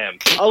Cunningham,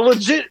 a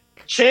legit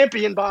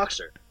champion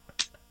boxer.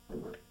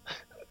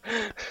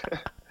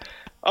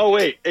 Oh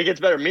wait, it gets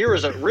better. Mir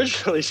was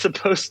originally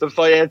supposed to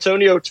fight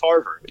Antonio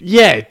Tarver,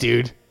 Yeah,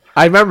 dude.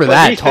 I remember but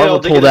that. he Tarver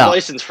failed to get pulled his out.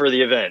 license for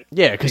the event.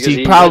 Yeah, because Because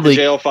he he probably went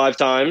to jail 5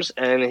 times,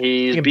 and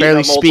he's can beaten barely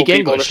up multiple speak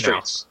people English on the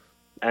now. streets.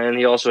 And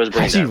he also has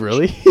brain has he damage.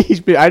 really?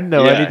 I didn't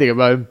know Yeah. anything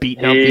about him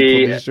beating up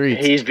people in the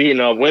streets. He's beating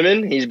up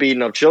women. He's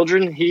beating up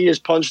children. He has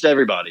punched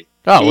everybody.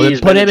 Oh, well, then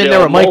He's put been him in jail there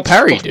with Mike multiple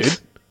Perry,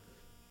 times.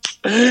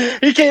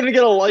 dude. He can't even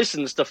get a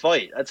license to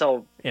fight. That's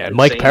how. Yeah,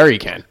 Mike insane. Perry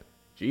can.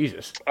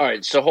 Jesus. All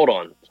right, so hold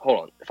on.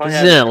 If I This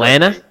have is in this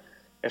Atlanta? correctly-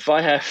 If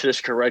I have this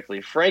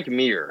correctly, Frank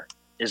Mir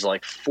is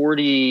like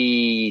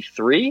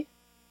 43,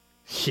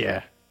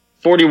 Yeah.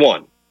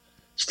 41.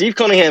 Steve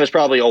Cunningham is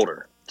probably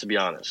older, to be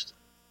honest.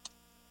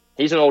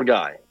 He's an old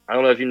guy. I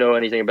don't know if you know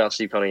anything about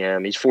Steve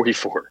Cunningham. He's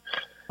 44.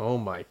 Oh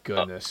my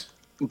goodness.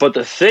 But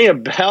the thing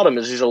about him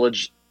is he's a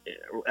legit.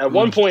 At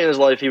one point in his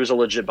life, he was a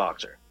legit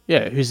boxer.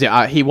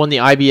 Yeah, he won the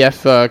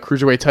IBF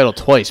cruiserweight title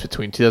twice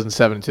between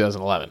 2007 and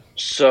 2011.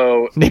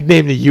 So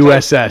Nicknamed the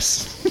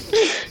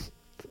USS.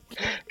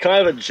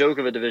 kind of a joke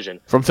of a division.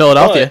 From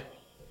Philadelphia.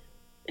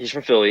 He's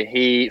from Philly.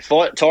 He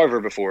fought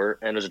Tarver before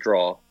and it was a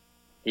draw.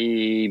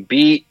 He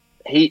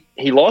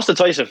lost to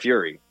Tyson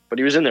Fury, but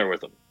he was in there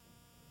with him.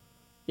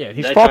 Yeah,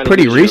 he's That fought kinda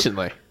pretty gives you-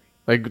 recently.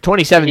 Like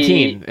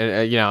 2017,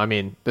 I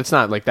mean, that's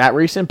not like that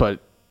recent, but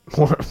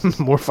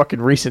more fucking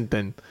recent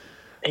than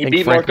He think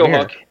beat Frank Marco Mir.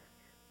 Huck.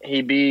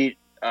 He beat.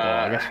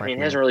 I guess I Frank mean, he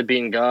Mir. hasn't really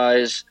beaten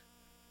guys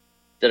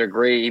that are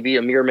great. He beat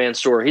Amir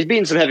Mansour. He's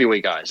beaten some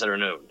heavyweight guys that are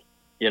known.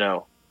 You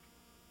know,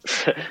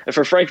 and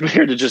for Frank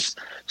Mir to just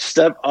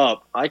step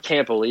up, I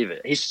can't believe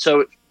it.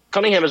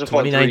 Cunningham hasn't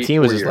fought in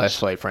 2019 was 4 his years. last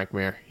fight, Frank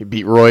Mir. He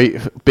beat Roy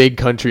Big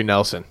Country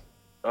Nelson.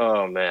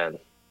 Oh man,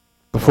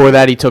 Before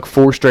that, he took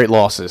 4 straight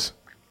losses,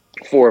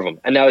 4 of them,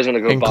 and now he's going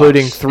to go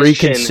including box. 3 His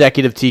chin-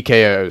 consecutive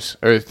TKOs.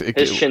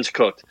 His chin's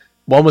cooked.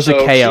 One was a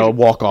So- KO, a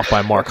walk-off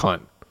by Mark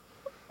Hunt.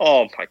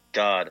 Oh my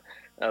god,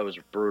 that was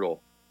brutal.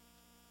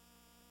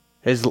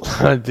 His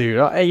dude,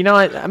 you know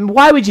what? I mean,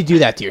 why would you do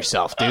that to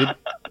yourself, dude?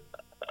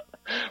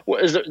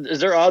 What, is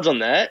there odds on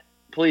that?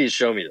 Please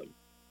show me them.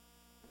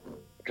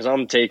 Because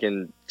I'm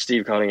taking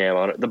Steve Cunningham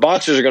on it. The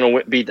boxers are going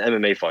to beat the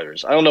MMA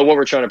fighters. I don't know what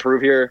we're trying to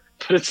prove here,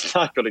 but it's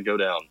not going to go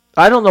down.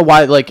 I don't know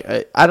why. Like,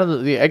 I don't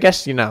know. I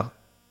guess I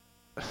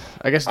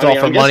guess it's I mean, all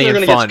for I'm guessing money they're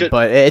and gonna get fun. good-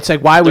 But it's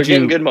like, why They're would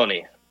getting you? good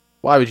money,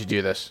 Why would you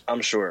do this?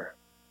 I'm sure.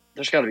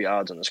 There's got to be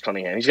odds on this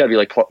Cunningham. He's got to be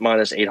like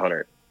minus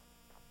 800.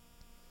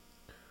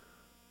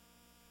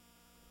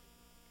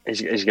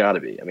 He's got to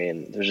be. I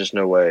mean, there's just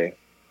no way.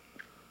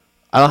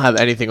 I don't have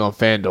anything on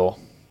FanDuel.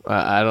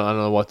 I don't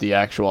know what the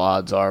actual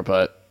odds are,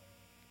 but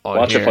on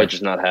Watch here, a fight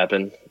just not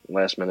happen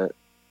last minute.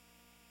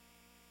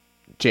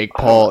 Jake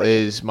Paul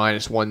is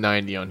minus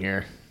 190 on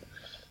here.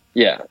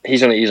 Yeah,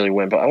 he's going to easily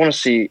win. But I want to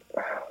see.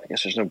 I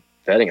guess there's no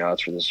betting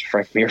odds for this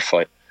Frank Mir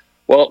fight.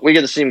 Well, we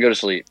get to see him go to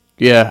sleep.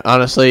 Yeah,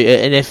 honestly,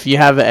 and if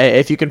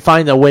you can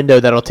find a window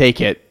that'll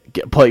take it,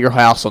 put your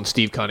house on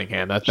Steve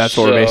Cunningham. That's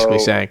what we're basically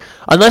So- saying.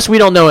 Unless we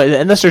don't know it,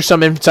 unless there's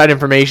some inside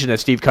information that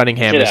Steve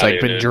Cunningham Get has outta like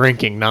here, been dude.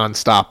 drinking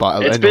nonstop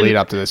It's in the been- lead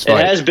up to this It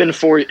fight. has been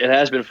 4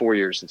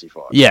 years since he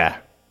fought. Yeah,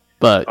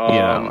 but you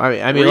know,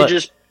 I mean,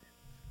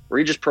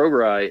 Regis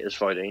Prograis is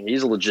fighting.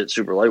 He's a legit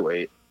super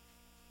lightweight.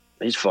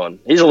 He's fun.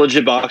 He's a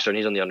legit boxer, and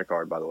he's on the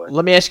undercard, by the way.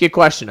 let me ask you a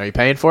question. Are you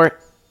paying for it?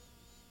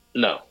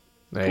 No.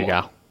 There you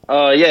go.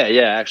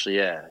 Actually,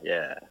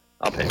 yeah.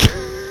 I'll pay for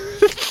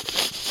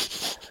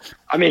it.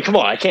 I mean, come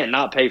on. I can't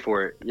not pay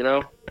for it, you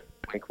know?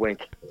 Wink, wink.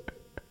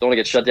 Don't want to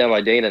get shut down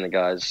by Dana and the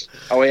guys.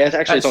 Oh, wait,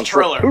 actually, it's on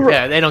Triller.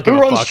 Yeah, they don't give Who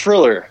a runs fuck.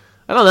 Triller?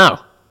 I don't know.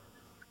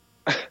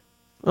 I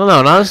don't know.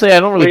 And honestly, I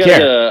don't really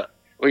care.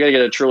 We gotta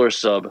get a Triller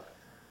sub.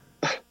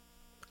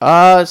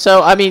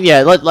 So I mean,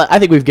 yeah, I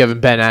think we've given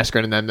Ben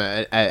Askren and them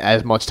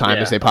as much time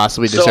Yeah. as they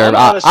possibly So deserve.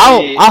 I'm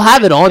honestly, I'll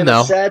have it on in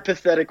though. a sad,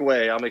 pathetic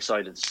way, I'm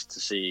excited to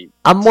see.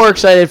 I'm more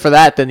excited for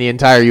that than the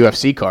entire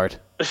UFC card.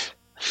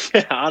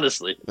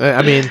 Honestly,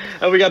 I mean,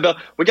 and we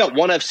got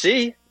one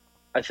FC,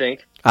 I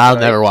think. I'll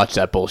Right. never watch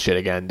that bullshit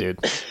again, dude.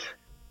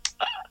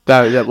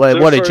 What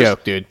a first-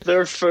 joke, dude.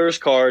 Their first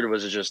card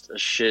was just a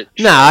shit.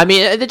 No, I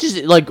mean, it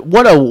just like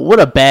what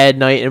a bad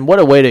night and what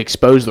a way to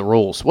expose the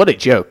rules. What a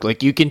joke!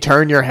 Like you can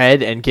turn your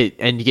head and get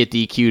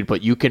DQ'd,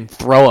 but you can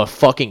throw a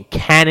fucking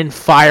cannon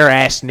fire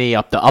ass knee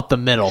up the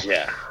middle.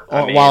 Yeah.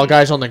 I mean, While a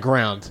guy's on the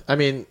ground. I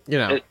mean, you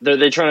know.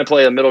 they're trying to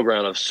play a middle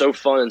ground of so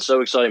fun and so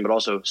exciting, but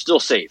also still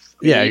safe.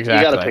 Yeah, You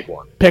exactly. got to pick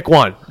one. Pick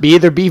one.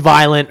 Either be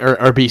violent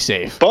or be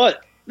safe. But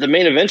the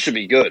main event should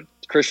be good.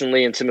 Christian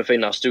Lee and Timofey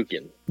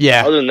Nostukian.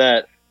 Yeah, Other than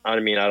that, I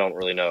mean, I don't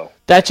really know.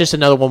 that's just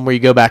another one where you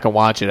go back and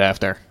watch it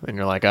after, and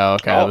you're like, oh,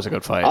 okay, that was a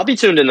good fight. I'll be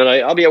tuned in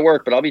tonight. I'll be at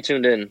work, but I'll be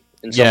tuned in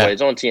some Yeah. way.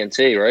 It's on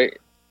TNT, right?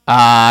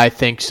 I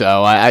think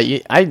so. I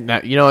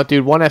you know what,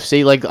 dude? One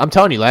FC. Like I'm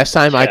telling you, last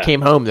time I Yeah.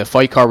 came home, the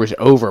fight card was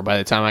over. By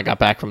the time I got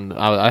back from,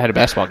 I had a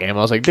basketball game. I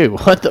was like, dude,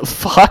 what the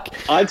fuck?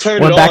 I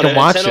turned Went it back on and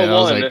watched it. at I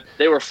was 10:01. like-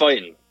 They were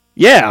fighting.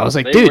 Yeah, I was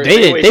like, They dude, were- they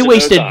they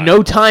wasted wasted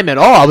no time at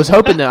all. I was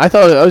hoping that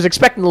I was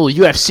expecting a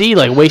little UFC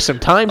like waste some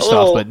time stuff,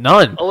 little- but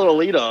none. A little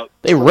lead up.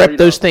 They A little ripped lead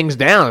those up. things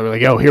down. They were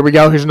like, oh, here we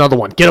go. Here's another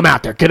one. Get him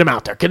out there. Get him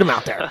out there. Get him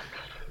out there.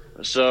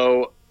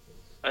 So,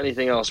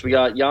 anything else? We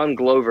got Jan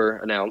Glover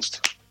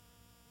announced.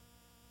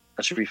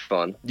 That should be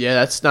fun. Yeah,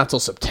 that's not till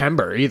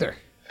September either.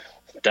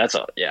 That's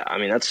I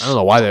mean, that's I don't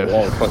know why they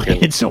long fucking.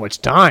 waited so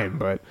much time,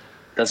 but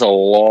That's a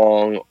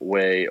long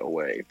way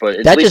away. But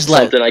at That least just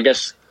let- something. I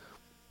guess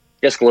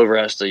Glover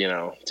has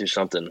to do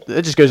something.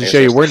 that just goes to Yeah, show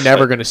you just- we're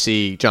never going to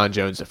see John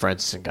Jones to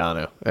Francis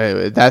Ngannou.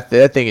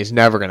 That thing is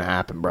never going to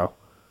happen, bro.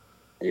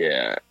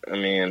 Yeah, I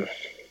mean,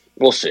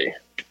 we'll see.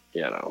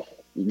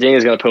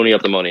 Dana's gonna pony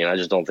up the money, and I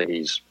just don't think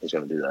he's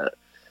gonna do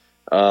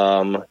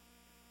that.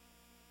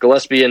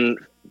 Gillespie and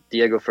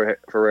Diego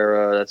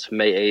Ferreira. That's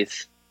May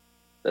 8th.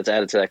 That's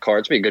added to that card.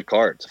 It's gonna be a good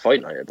card. It's a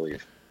fight night, I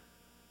believe.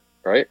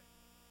 Right?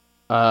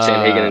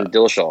 Sandhagen and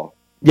Dillashaw.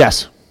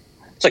 Yes.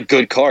 It's a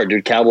good card,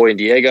 dude. Cowboy and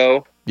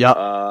Diego. Yep.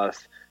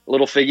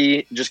 Little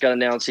Figgy just got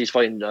announced. He's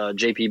fighting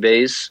JP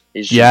Bays.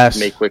 He's just Yes.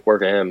 make quick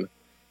work of him.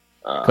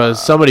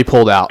 Because somebody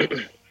pulled out.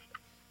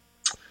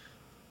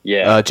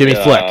 Yeah. Jimmy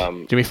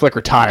Flick. Jimmy Flick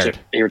retired.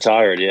 He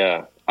retired,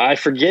 yeah. I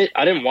forget.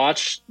 I didn't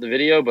watch the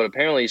video, but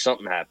apparently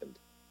something happened.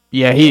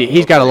 Yeah,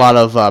 he's got a lot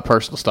of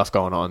personal stuff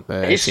going on.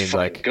 It He's seems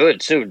fucking like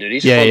good, too, dude.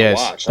 He's yeah, fun he to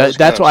is. watch.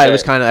 That's why it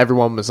was kind of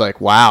everyone was like,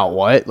 "Wow,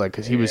 what?" Like,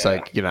 because he was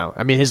like, you know,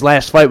 I mean, his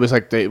last fight was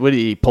like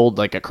he pulled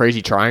like a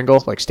crazy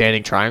triangle, like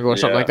standing triangle or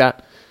something like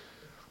that.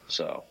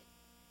 So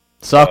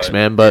sucks,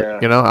 man.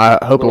 But you know, I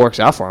hope it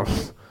works out for him.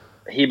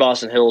 He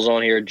Boston Hill's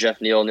on here.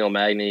 Jeff Neal, Neil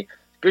Magny.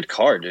 Good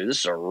card, dude. This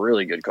is a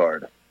really good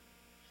card.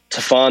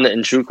 Tafan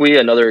Nchukwi,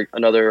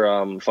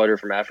 another fighter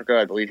from Africa.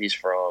 I believe he's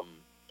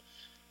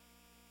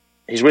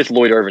with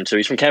Lloyd Irvin too.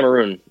 He's from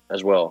Cameroon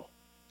as well.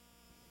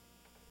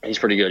 He's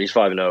pretty good. He's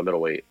 5-0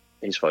 middleweight.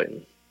 He's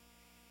fighting.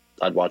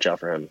 I'd watch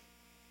out for him.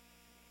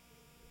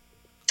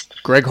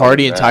 Greg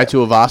Hardy and Tai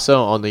Tuivasa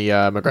on the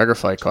McGregor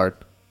fight card.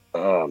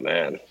 Oh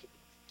man,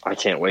 I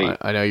can't wait.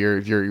 I know you're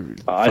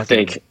I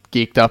think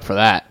geeked up for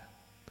that.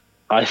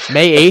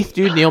 May 8th,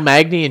 dude. Neil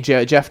Magny and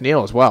Jeff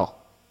Neal as well.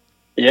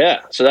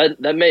 Yeah, so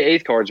that May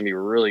 8th card's gonna be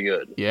really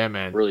good. Yeah,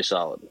 man, really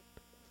solid.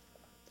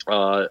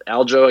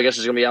 Aljo, I guess,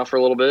 is gonna be out for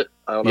a little bit.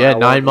 I don't know. Yeah,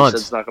 9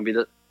 months.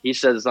 He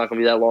said it's not gonna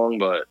be that long,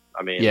 but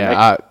I mean,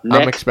 yeah,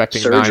 I'm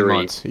expecting surgery 9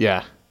 months.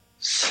 Yeah,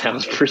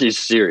 sounds pretty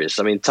serious.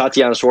 I mean,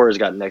 Tatiana Suarez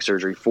got neck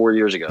surgery 4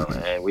 years ago,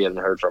 and we haven't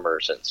heard from her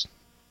since.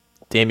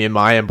 Damian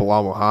Maia and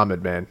Bilal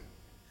Muhammad, man.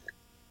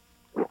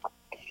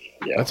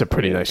 Yeah, that's a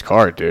pretty nice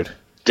card, dude.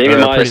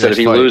 Damian Maia said if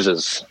he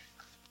loses,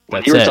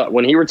 when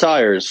he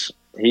retires,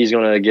 he's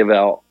going to give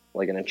out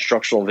like an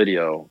instructional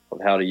video of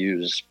how to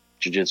use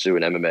jiu-jitsu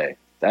and MMA.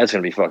 That's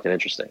going to be fucking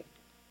interesting.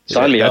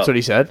 Sign me up. That's what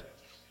he said?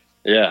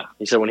 Yeah.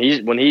 He said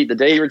the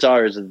day he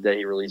retires is the day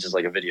he releases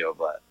like a video of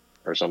that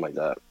or something like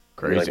that.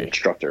 Crazy. Like an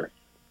instructor.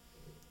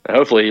 And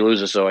hopefully he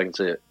loses so I can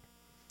see it.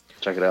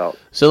 Check it out.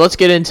 So let's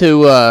get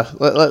into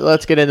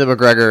let's get into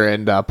McGregor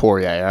and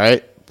Poirier, all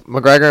right?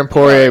 McGregor and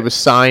Poirier was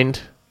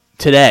signed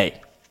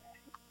today.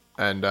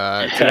 And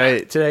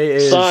today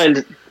is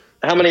signed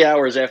how many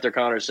hours after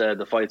Conor said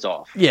the fight's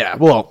off? Yeah,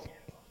 well,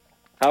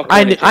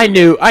 I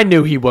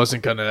knew he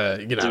wasn't gonna,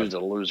 you know. Dude's a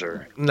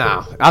loser.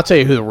 No, I'll tell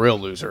you who the real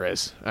loser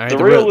is. All right?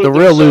 The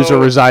real loser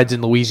resides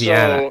in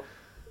Louisiana.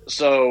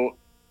 So,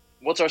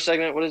 what's our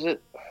segment? What is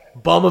it?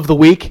 Bum of the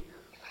week.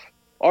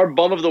 Our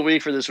bum of the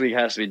week for this week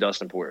has to be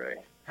Dustin Poirier.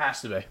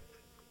 Has to be.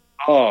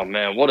 Oh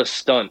man, what a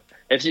stunt!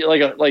 If you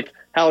like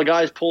how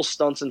guys pull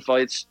stunts in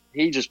fights,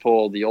 he just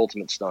pulled the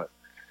ultimate stunt.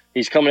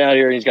 He's coming out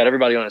here and he's got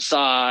everybody on his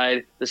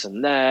side, this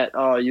and that.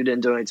 Oh, you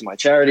didn't donate to my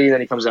charity. Then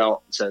he comes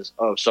out and says,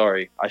 "Oh,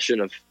 sorry, I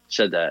shouldn't have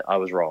said that. I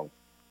was wrong."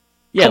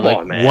 Yeah, come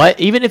on, man. What?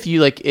 Even if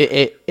you like,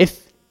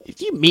 if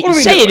you mean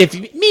say it, if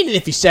you mean it,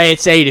 if you say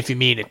it if you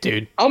mean it,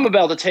 dude. I'm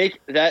about to take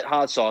that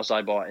hot sauce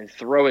I bought and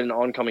throw it in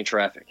oncoming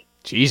traffic.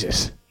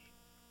 Jesus.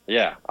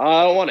 Yeah,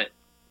 I don't want it.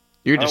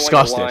 You're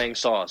disgusted. The lying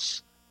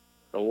sauce,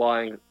 the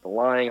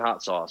lying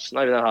hot sauce.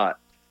 Not even that hot.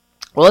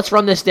 Well, let's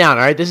run this down,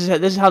 all right? This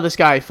is how this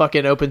guy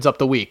fucking opens up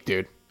the week,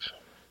 dude.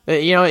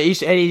 You know, he's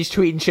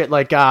tweeting shit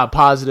like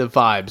positive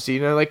vibes. You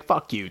know, like,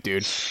 fuck you,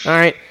 dude. All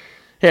right?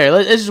 Here,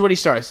 this is what he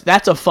starts.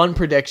 That's a fun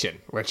prediction,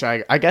 which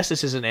I guess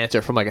this is an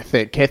answer from like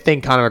a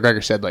thing Conor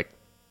McGregor said like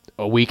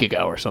a week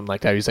ago or something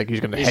like that. He's like, he's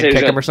going to head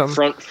kick him or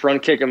something.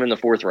 Front kick him in the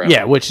 4th round.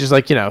 Yeah, which is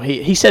like, you know,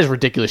 he says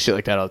ridiculous shit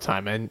like that all the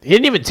time. And he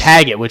didn't even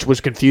tag it, which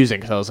was confusing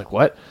because I was like,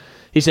 what?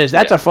 He says,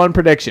 that's a fun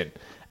prediction.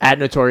 At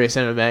Notorious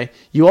MMA.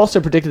 You also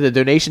predicted a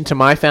donation to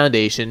my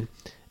foundation,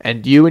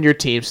 and you and your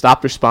team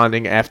stopped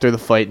responding after the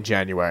fight in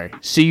January.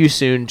 See you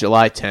soon,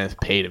 July 10th,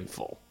 paid in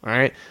full. All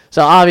right.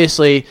 So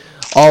obviously,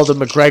 all the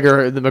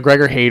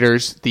McGregor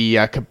haters, the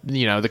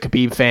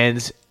Khabib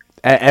fans,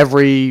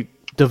 every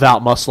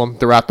devout Muslim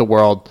throughout the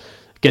world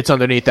gets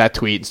underneath that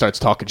tweet and starts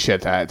talking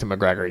shit to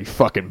McGregor. You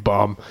fucking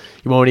bum.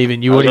 You won't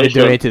even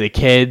donate to the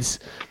kids.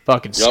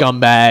 Fucking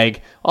scumbag.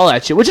 All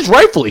that shit, which is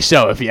rightfully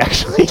so if you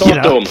actually,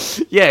 Talk to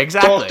him. Yeah,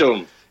 exactly. Talk to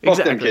him.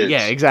 Fuck them kids.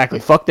 Yeah, exactly.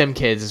 Fuck them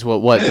kids is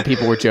what the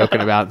people were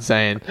joking about and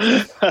saying.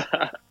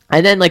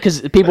 And then, like,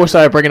 because people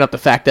started bringing up the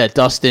fact that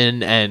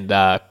Dustin and,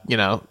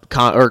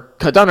 Conor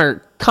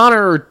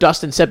or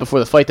Dustin said before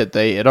the fight that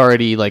they had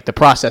already, like, the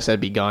process had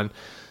begun.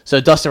 So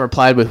Dustin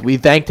replied with, "We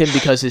thanked him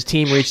because his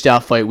team reached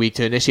out fight week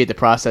to initiate the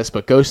process,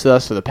 but ghosted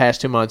us for the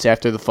past 2 months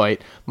after the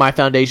fight. My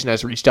foundation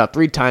has reached out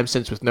 3 times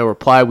since with no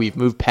reply. We've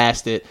moved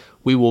past it.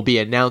 We will be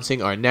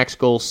announcing our next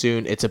goal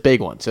soon. It's a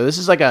big one." So this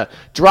is like a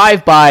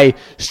drive-by,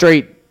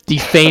 straight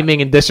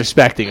defaming and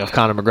disrespecting of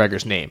Conor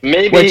McGregor's name.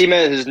 Maybe he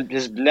meant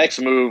his next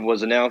move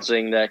was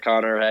announcing that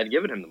Conor had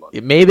given him the money.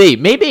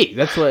 Maybe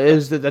that's what it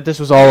is. That this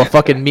was all a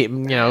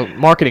fucking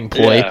marketing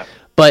ploy. Yeah.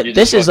 But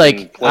this is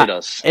like,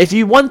 if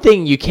one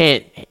thing you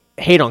can't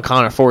hate on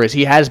Conor for is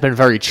he has been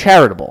very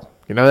charitable,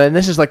 and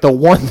this is like the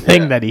one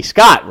thing that he's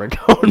got. We're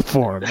going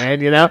for him, man,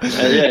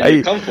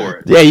 you come for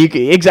it. Yeah,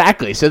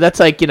 exactly. So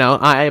that's like,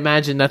 I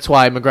imagine that's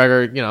why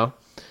McGregor,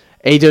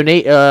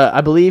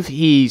 I believe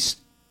he's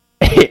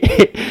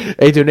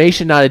a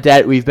donation, not a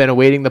debt. We've been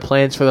awaiting the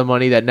plans for the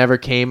money that never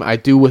came. I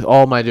do with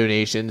all my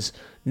donations.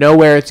 Know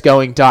where it's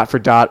going, dot for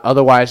dot.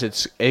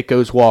 Otherwise, it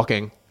goes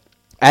walking.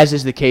 as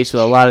is the case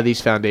with a lot of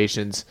these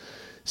foundations,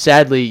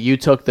 sadly, you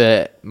took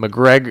the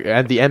McGregor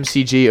and the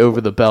MCG over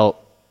the belt.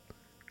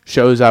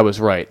 Shows I was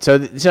right. So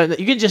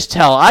you can just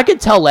tell. I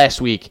could tell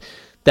last week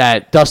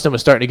that Dustin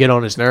was starting to get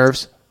on his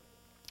nerves.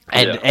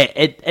 And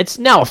it's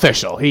now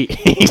official.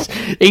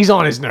 He's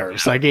on his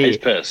nerves. Like he's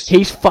pissed.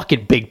 He's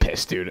fucking big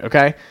pissed, dude.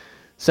 Okay,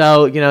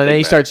 so then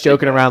he starts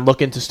joking around,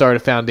 looking to start a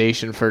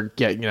foundation for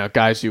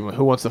guys who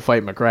wants to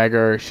fight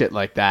McGregor, shit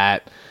like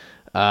that.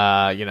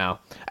 And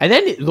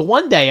then the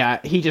one day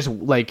he just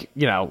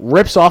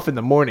rips off in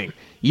the morning.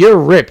 You're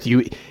ripped.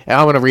 And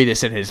I'm gonna read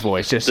this in his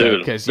voice, just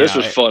because this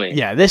was funny.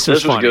 Yeah, this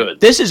was funny. Good.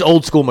 This is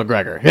old school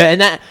McGregor,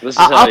 and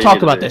I'll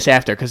talk about this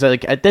after because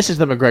this is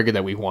the McGregor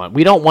that we want.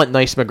 We don't want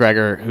nice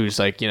McGregor who's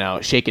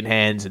shaking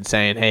hands and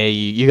saying, "Hey,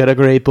 you got a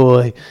great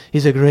boy.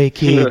 He's a great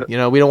kid." We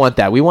don't want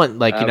that. We want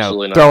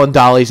throwing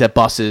dollies at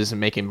buses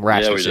and making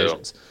rash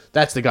decisions.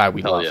 That's the guy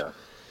we love. Yeah.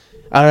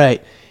 All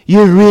right,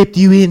 you're ripped,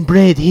 you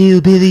inbred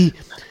hillbilly.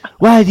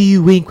 Why do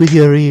you wink with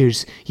your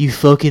ears, you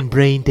fucking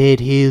brain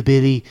dead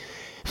hillbilly?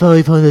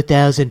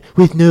 500,000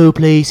 with no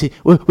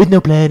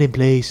plan in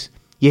place.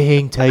 You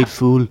hang tight,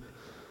 fool.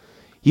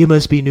 You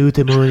must be new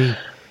to money.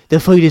 The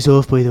fight is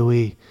off, by the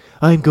way.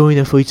 I'm going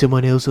to fight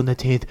someone else on the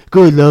 10th.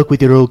 Good luck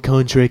with your old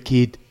contract,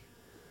 kid.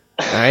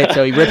 All right,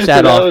 so he rips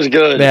that off. That was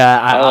good.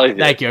 Yeah,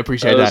 thank you. I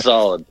appreciate that. That was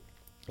solid.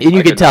 And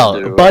you can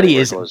tell, Buddy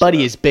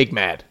is big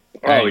mad.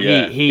 Oh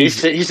yeah, he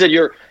said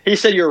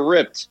you're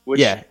ripped. Which,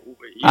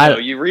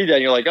 you read that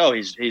and you're like, oh,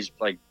 he's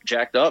like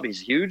jacked up. He's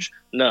huge.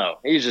 No,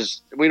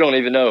 we don't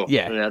even know.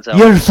 Yeah, and that's how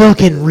you're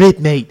fucking ripped,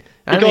 mate.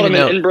 He called him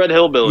an inbred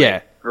hillbilly.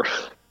 Yeah.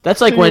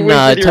 That's like when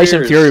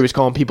Tyson Fury was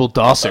calling people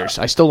dossers.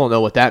 I still don't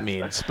know what that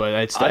means, but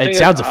it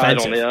sounds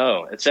offensive. I don't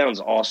know. It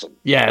sounds awesome.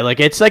 Yeah,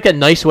 it's like a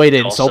nice way to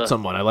insult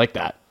someone. I like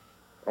that.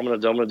 I'm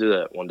gonna do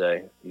that one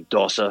day. You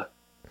dosser.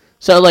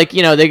 So,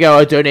 they go,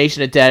 a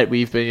donation of debt,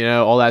 we've been,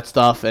 all that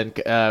stuff, and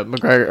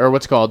McGregor, or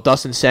what's called,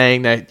 Dustin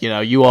saying that,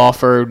 you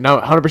offered, no,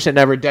 100%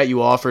 never debt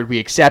you offered, we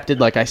accepted,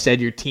 like I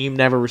said, your team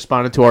never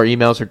responded to our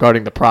emails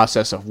regarding the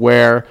process of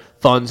where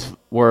funds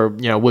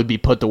would be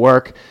put to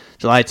work.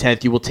 July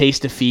 10th, you will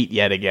taste defeat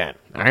yet again.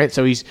 All right,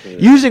 so he's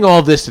using all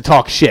of this to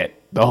talk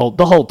shit the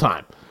whole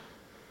time.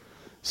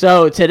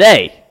 So,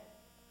 today,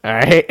 all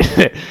right,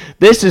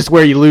 this is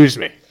where you lose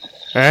me.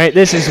 All right,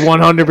 this is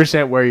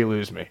 100% where you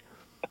lose me.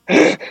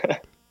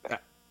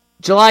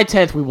 July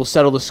 10th, we will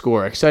settle the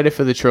score. Excited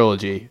for the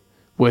trilogy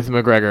with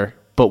McGregor,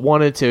 but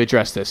wanted to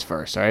address this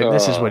first. All right,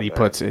 this is what he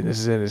puts in. This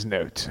is in his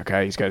notes.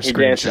 Okay, he's got a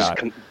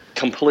screenshot.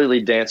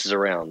 Completely dances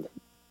around.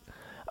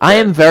 I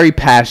am very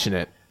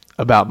passionate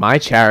about my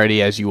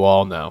charity, as you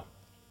all know.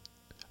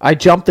 I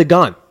jumped the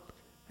gun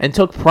and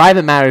took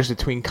private matters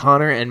between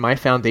Connor and my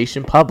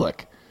foundation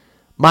public.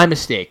 My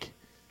mistake.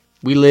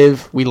 We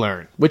live, we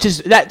learn. Which is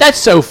that's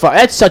so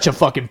that's such a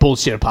fucking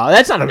bullshit apology.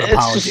 That's not an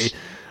apology.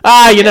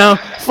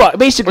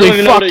 Basically, we don't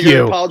even fuck know what you.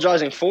 You're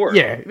apologizing for.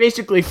 Yeah,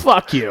 basically,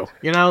 fuck you.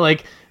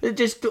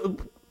 Just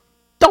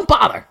don't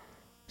bother.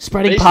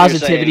 Spreading Basically,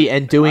 positivity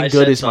and doing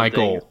good is my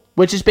goal.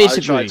 Which is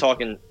basically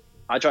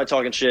I tried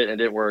talking shit and it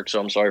didn't work, so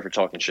I'm sorry for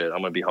talking shit. I'm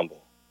gonna be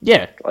humble.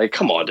 Yeah.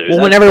 Come on, dude.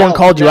 Well, when everyone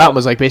called you out and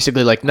was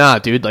basically nah,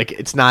 dude,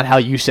 it's not how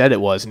you said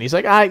it was, and he's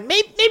like,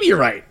 maybe you're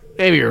right.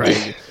 Maybe you're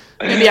right.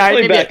 Let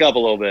me back up a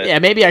little bit. Yeah,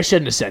 maybe I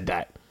shouldn't have said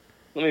that.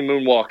 Let me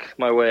moonwalk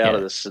my way out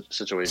of this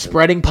situation.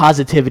 Spreading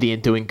positivity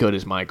and doing good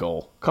is my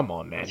goal. Come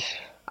on, man.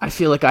 I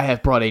feel like I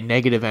have brought a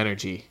negative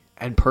energy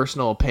and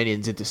personal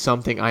opinions into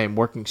something I am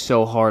working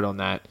so hard on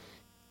that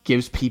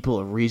gives people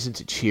a reason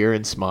to cheer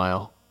and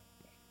smile.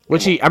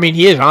 Which he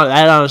is.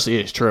 That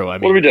honestly is true. I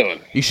mean, what are we doing?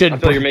 You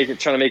shouldn't. I feel like you're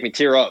trying to make me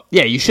tear up.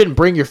 Yeah, you shouldn't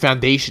bring your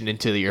foundation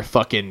into your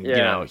fucking.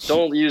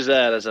 Don't use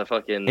that as a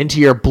fucking.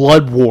 Into your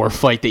blood war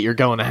fight that you're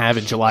going to have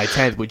in July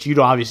 10th, which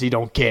you obviously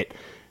don't get.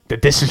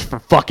 That this is for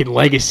fucking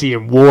legacy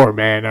and war,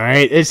 man. All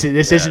right, this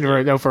isn't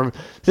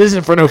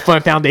for no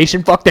fun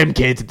foundation. Fuck them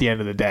kids at the end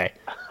of the day.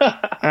 All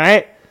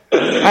right,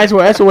 that's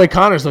the way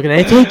Connor's looking at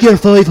it. Take your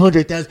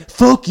 500,000.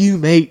 Fuck you,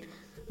 mate.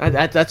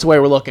 That's the way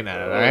we're looking at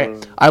it. All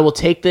right, I will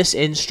take this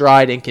in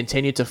stride and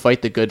continue to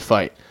fight the good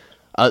fight.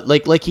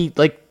 Like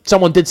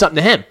someone did something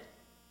to him.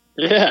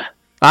 Yeah,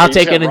 I'll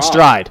take it in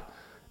stride.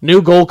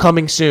 New goal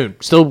coming soon.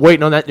 Still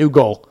waiting on that new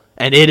goal,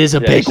 and it is a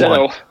big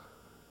one.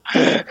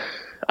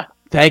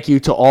 Thank you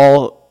to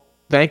all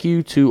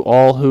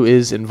who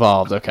is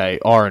involved. Okay,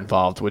 are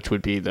involved, which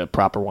would be the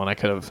proper one. I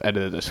could have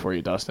edited this for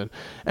you, Dustin.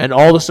 And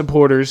all the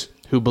supporters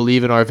who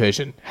believe in our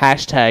vision.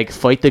 Hashtag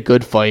fight the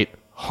good fight.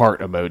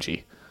 Heart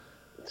emoji.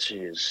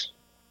 Jeez.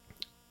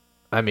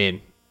 I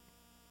mean,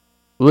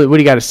 what do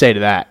you got to say to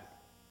that?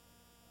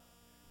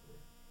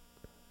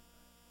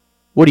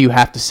 What do you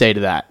have to say to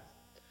that?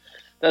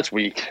 That's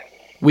weak.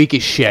 Weak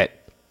as shit.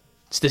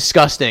 It's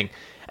disgusting.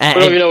 I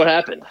don't even know what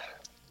happened.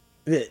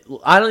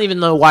 I don't even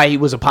know why he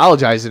was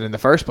apologizing in the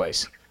first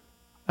place.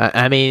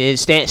 I mean,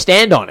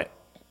 stand on it.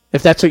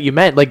 If that's what you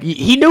meant.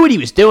 He knew what he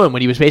was doing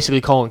when he was basically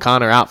calling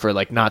Connor out for,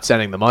 not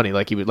sending the money.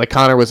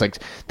 Connor was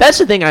that's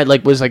the thing I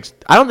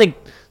don't think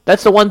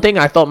That's the one thing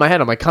I thought in my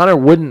head. I'm like, Conor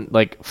wouldn't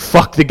like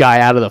fuck the guy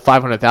out of the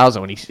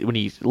 $500,000 when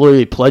he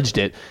literally pledged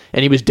it,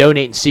 and he was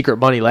donating secret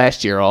money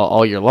last year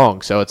all year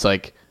long. So it's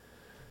like,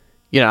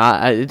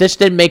 this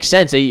didn't make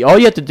sense. All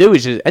you have to do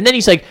is just, and then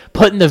he's like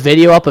putting the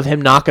video up of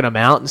him knocking him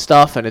out and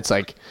stuff, and it's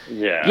like,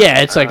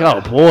 it's like, oh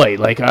boy,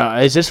 like,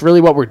 is this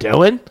really what we're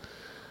doing?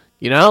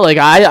 Like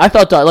I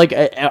thought that, like,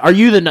 are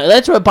you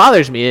that's what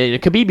bothers me.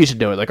 Khabib used to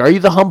do it. Like, are you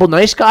the humble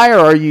nice guy, or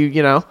are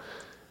you,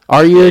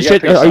 are you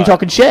shit? Are you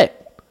talking shit?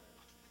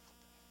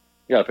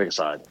 You gotta pick a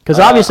side. Because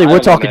obviously we're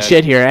talking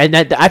shit here, and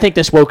I think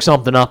this woke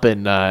something up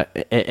in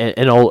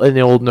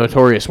the old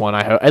Notorious one.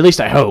 At least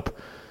I hope.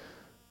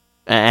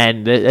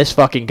 And this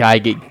fucking guy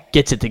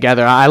gets it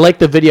together. I like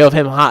the video of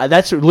him.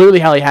 That's literally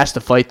how he has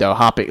to fight, though.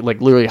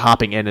 Literally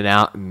hopping in and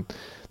out, and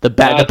the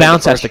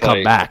bounce has to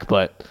come back.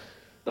 But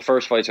the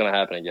first fight's gonna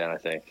happen again, I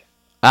think.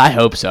 I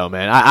hope so,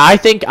 man.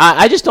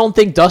 I just don't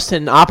think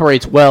Dustin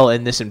operates well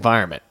in this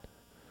environment,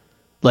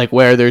 like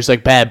where there's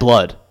like bad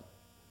blood.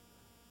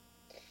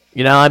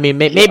 I mean,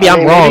 maybe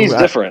I'm wrong. Maybe he's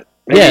different.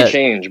 Maybe he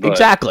changed. But...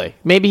 Exactly.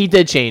 Maybe he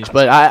did change,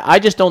 but I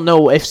just don't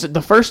know if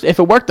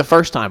it worked the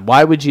first time.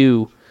 Why would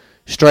you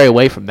stray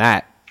away from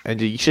that? And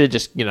you should have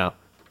just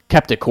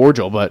kept it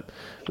cordial. But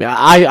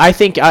I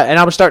think, and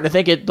I was starting to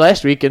think it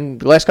last week and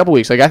the last couple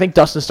weeks. Like, I think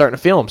Dustin's starting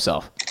to feel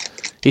himself.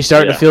 He's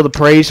starting to feel the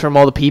praise from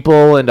all the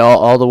people and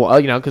all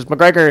the because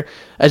McGregor,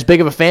 as big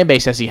of a fan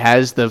base as he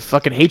has, the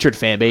fucking hatred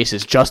fan base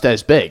is just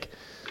as big.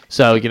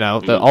 So,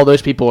 all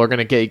those people are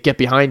going to get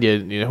behind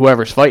you,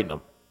 whoever's fighting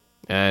them.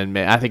 And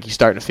man, I think he's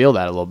starting to feel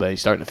that a little bit. He's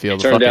starting to feel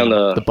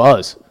the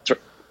buzz.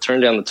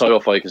 Turn down the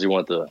title fight because he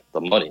wanted the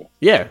money.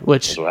 Yeah,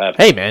 which,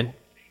 hey, man.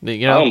 I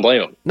don't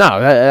blame him. No,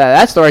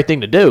 that's the right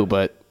thing to do,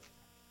 but,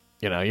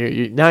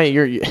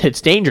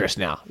 it's dangerous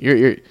now.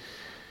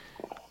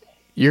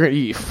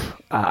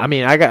 I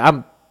mean,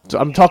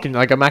 I'm talking,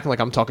 like, I'm acting like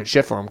I'm talking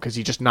shit for him because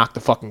he just knocked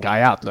the fucking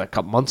guy out a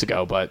couple months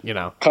ago, but,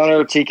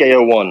 Conor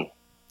TKO 1.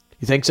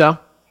 You think so?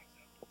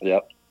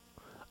 Yep.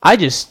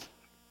 He's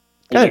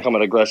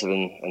becoming aggressive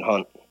and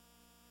hunt.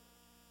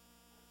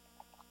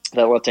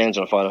 That left hand's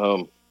going to find a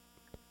home.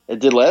 It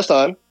did last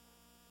time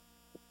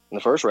in the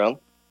first round.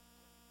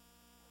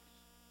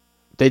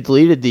 They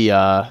deleted the,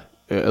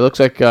 it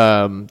looks like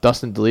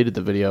Dustin deleted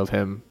the video of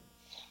him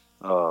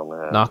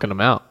knocking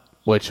him out,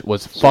 which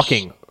was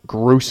fucking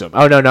gruesome.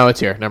 Oh, no, it's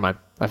here. Never mind.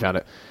 I found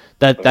it.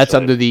 That's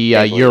under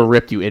the You're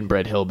Ripped, You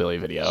Inbred Hillbilly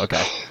video.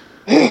 Okay.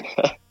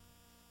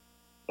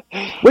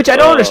 Which I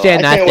don't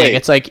understand that thing. Wait.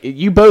 It's like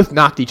you both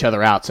knocked each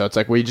other out, so it's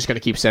like, were you just going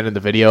to keep sending the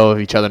video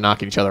of each other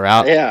knocking each other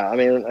out? Yeah, I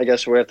mean, I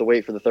guess we have to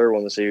wait for the third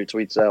one to see who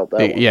tweets out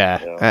that one. Yeah,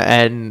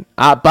 and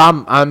I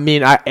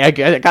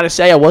got to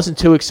say I wasn't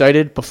too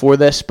excited before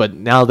this, but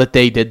now that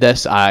they did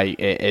this, I'm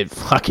a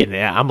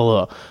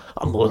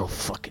little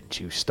fucking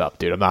juiced up,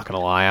 dude. I'm not going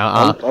to lie.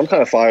 I'm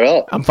kind of fired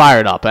up. I'm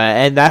fired up,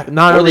 and that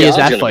not only is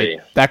that fight,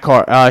 that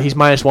car, he's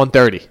minus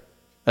 130.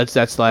 That's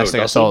the last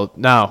thing I saw.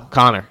 No,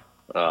 Conor.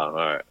 Oh, all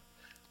right.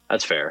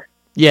 That's fair.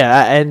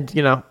 Yeah, and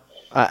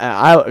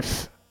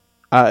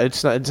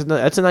it's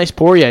a nice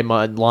Poirier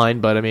line,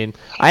 but I mean,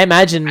 I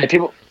imagine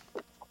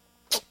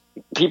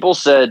people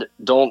said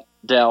don't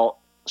doubt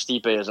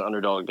Stipe as an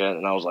underdog then,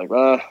 and I was like,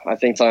 I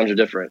think times are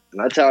different,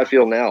 and that's how I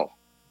feel now.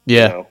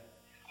 Yeah,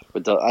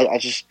 but I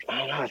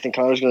don't know. I think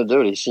Conor's going to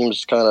do it. He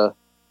seems kind of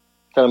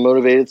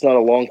motivated. It's not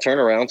a long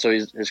turnaround, so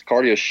his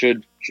cardio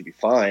should be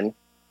fine.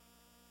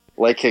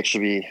 Leg kick should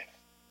be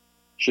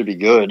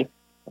good.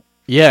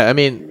 Yeah, I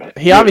mean,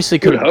 he obviously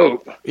could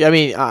hope. Yeah, I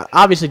mean,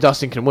 obviously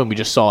Dustin can win. We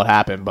just saw it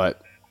happen,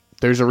 but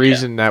there's a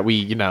reason that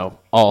we,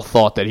 all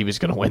thought that he was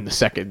going to win the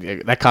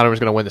second. That Conor was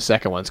going to win the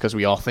second one, because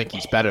we all think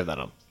he's better than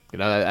him.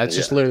 That's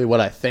just literally what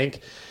I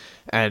think.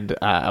 And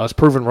I was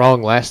proven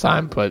wrong last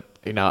time, but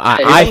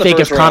I think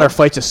if Conor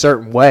fights a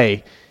certain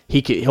way,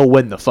 he'll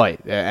win the fight.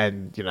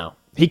 And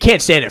he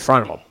can't stand in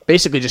front of him.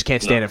 Basically, just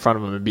can't stand in front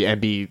of him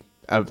and be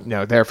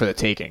there for the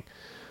taking.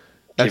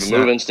 Keep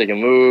moving, stick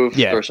and move.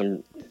 Yeah. Throw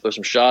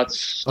some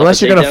shots.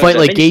 Unless you're going to fight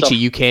like Gaethje,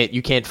 you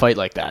can't fight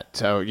like that.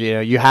 So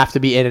you have to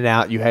be in and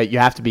out. You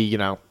have to be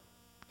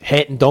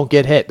hit and don't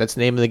get hit. That's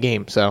the name of the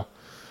game. So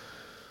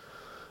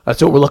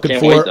that's what we're looking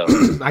for.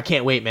 I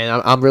can't wait,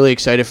 man. I'm really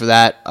excited for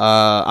that.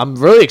 I'm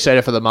really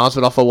excited for the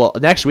Masvidal fight. Well,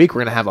 next week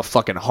we're gonna have a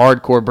fucking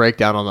hardcore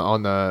breakdown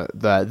on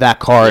that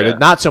card. Yeah.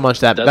 Not so much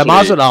that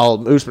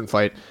Masvidal Usman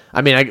fight.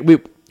 I mean,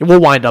 we'll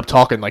wind up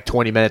talking like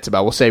 20 minutes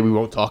about. We'll say we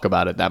won't talk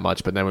about it that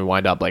much, but then we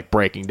wind up like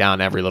breaking down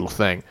every little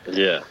thing.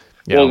 Yeah.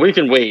 Well, we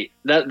can wait.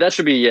 That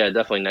should be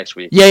definitely next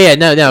week. Yeah.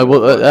 No.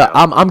 Well,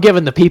 I'm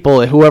giving the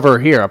people, whoever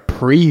here, a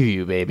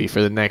preview, baby,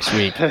 for the next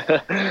week.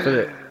 And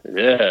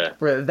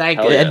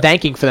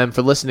thanking for them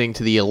for listening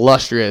to the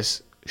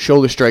illustrious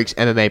Shoulder Strikes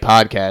MMA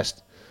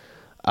podcast.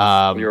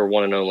 You're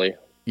one and only.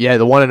 Yeah,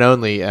 the one and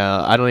only.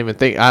 I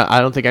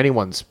don't think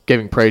anyone's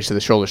giving praise to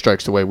the Shoulder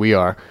Strikes the way we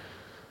are.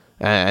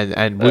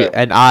 And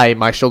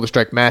my shoulder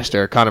strike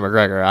master, Conor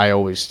McGregor, I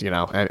always,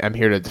 I'm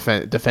here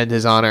to defend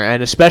his honor,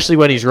 and especially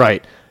when he's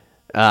right.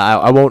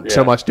 I won't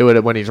so much do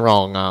it when he's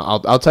wrong.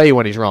 I'll tell you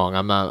when he's wrong.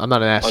 I'm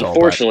not an asshole.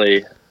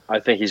 Unfortunately, I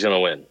think he's going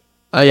to win.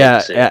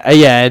 Yeah,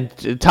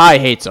 and Ty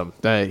hates him.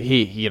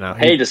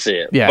 Hate to see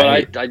it, Yeah,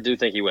 but I do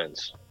think he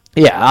wins.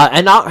 Yeah,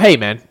 hey,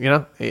 man,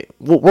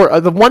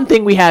 the one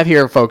thing we have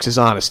here, folks, is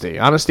honesty.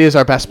 Honesty is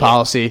our best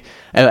policy.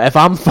 If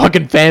I'm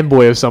fucking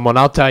fanboy of someone,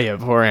 I'll tell you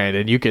beforehand,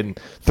 and you can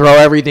throw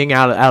everything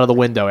out of the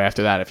window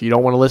after that. If you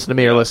don't want to listen to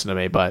me or listen to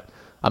me, but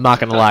I'm not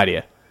going to lie to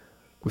you.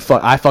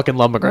 I fucking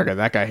love McGregor.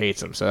 That guy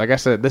hates him. So I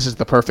guess this is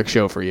the perfect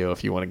show for you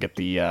if you want to get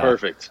the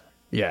perfect.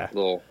 Yeah,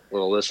 little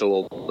this, a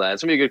little that.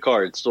 It's gonna be a good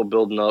card. It's still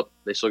building up.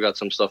 They still got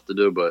some stuff to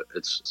do, but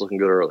it's looking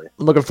good early.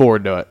 I'm looking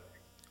forward to it.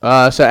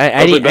 So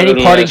any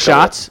parting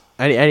shots?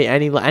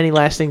 Any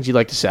last things you'd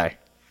like to say?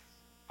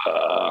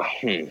 Got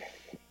any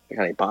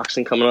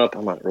boxing coming up?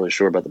 I'm not really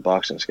sure about the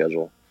boxing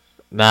schedule.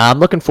 Nah, I'm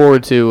looking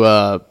forward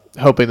to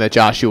hoping that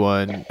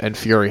Joshua and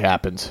Fury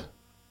happens,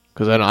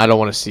 because I don't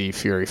want to see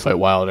Fury fight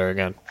Wilder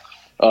again.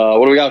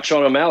 What do we got with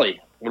Sean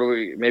O'Malley? What do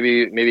we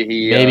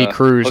maybe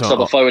Cruz hooks up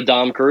a fight with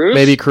Dom Cruz?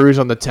 Maybe Cruz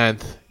on the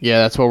 10th.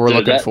 Yeah, that's what we're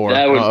looking for.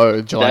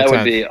 July 10th. That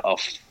would be a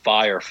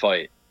fire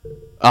fight.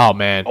 Oh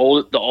man,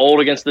 the old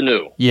against the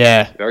new.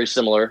 Yeah, very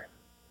similar.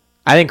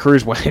 I think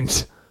Cruz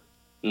wins.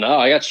 No,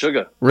 I got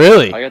Sugar.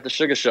 Really? I got the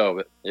Sugar show,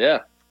 but yeah,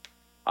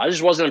 I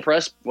just wasn't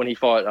impressed when he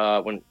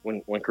fought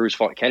when Cruz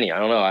fought Kenny. I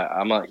don't know.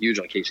 I'm not huge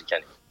on Casey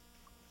Kenny.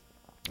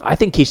 I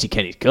think Casey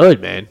Kenny's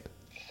good, man.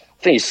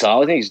 I think he's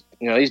solid. I think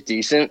he's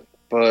decent,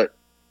 but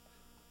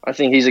I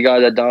think he's a guy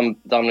that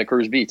Dominic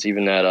Cruz beats,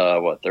 even at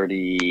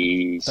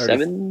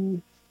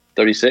 37,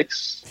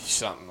 36,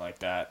 something like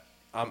that.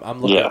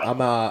 I'm looking. Yeah. I'm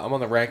on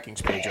the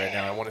rankings page right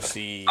now. I want to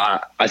see.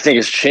 I think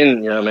his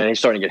chin, man, he's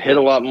starting to get hit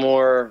a lot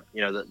more.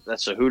 That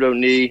Cejudo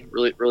knee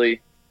really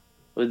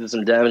did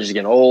some damage. He's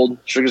getting old.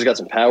 Sugar's got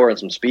some power and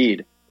some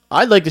speed.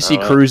 I'd like to see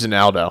Cruz and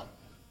Aldo.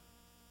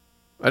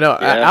 I know.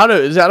 Yeah.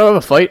 Aldo have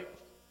a fight?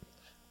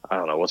 I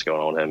don't know what's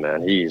going on with him,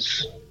 man.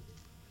 He's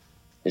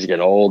getting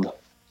old,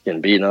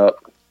 getting beaten up.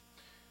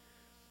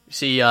 You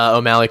see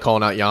O'Malley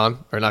calling out Jan,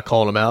 or not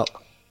calling him out?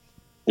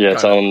 Yeah,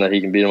 telling him that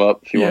he can beat him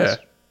up if he wants.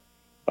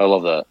 I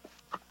love that.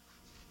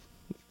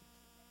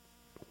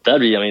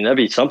 That'd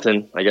be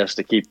something, I guess,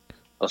 to keep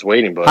us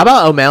waiting. But how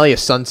about O'Malley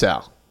as Sun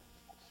Sal?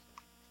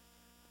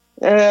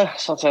 Yeah,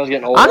 Sun Sal's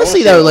getting old.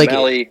 Honestly, though,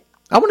 O'Malley...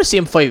 I want to see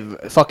him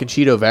fight fucking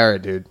Cheeto Vera,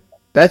 dude.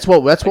 That's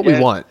what we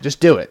want. Just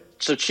do it.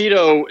 So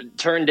Cheeto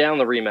turned down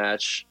the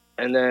rematch,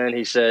 and then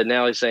he said,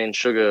 now he's saying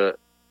Sugar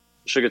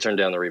turned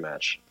down the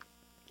rematch.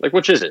 Like,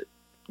 which is it?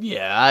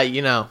 Yeah,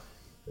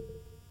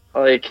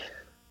 like.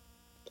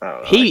 I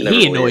don't know.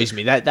 He annoys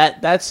me.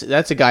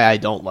 That's a guy I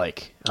don't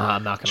like.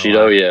 I'm not gonna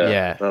lie. Cheeto,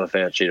 yeah. Not a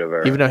fan of Cheeto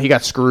Vera. Even though he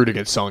got screwed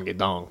against Song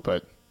Yadong,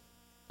 but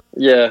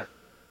yeah,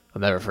 I'll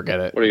never forget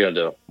it. What are you gonna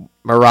do?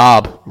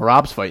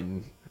 Marab's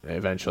fighting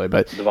eventually,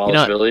 but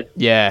Billy.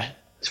 Yeah,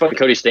 he's fighting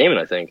Cody Stamann,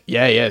 I think.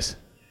 Yeah, he is.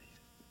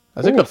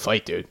 That's a good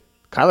fight, dude.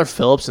 Kyler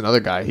Phillips, another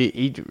guy.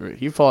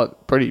 He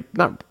fought pretty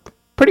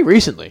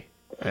recently,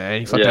 and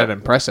he fucking had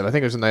impressive. I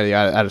think it was the night he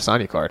had a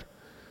Adesanya card.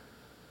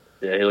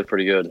 Yeah, he looked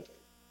pretty good.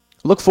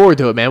 Look forward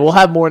to it, man. We'll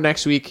have more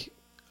next week.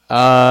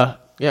 I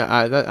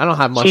don't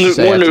have much to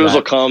say. More news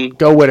will come.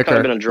 Go Whitaker.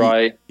 Kind of been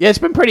dry. Yeah,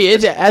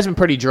 it has been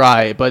pretty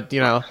dry, but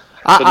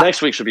But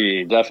next week should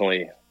be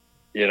definitely.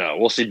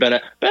 We'll see Ben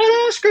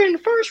Askren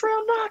first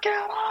round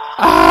knockout.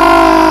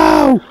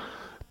 Oh,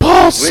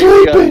 Paul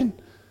sleeping.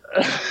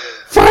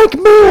 Frank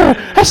Mir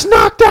has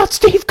knocked out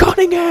Steve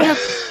Cunningham.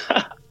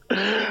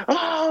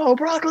 Oh,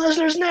 Brock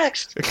Lesnar's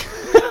next.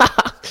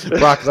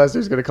 Brock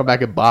Lesnar's gonna come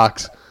back and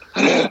box.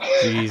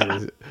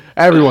 Jesus.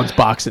 Everyone's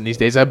boxing these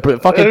days. Fucking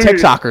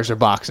TikTokers are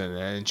boxing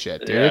and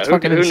shit, dude. It's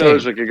fucking insane. Who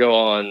knows what could go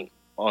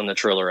on the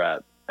Triller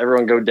app?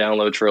 Everyone go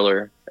download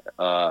Triller.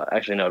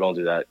 Actually, no, don't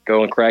do that.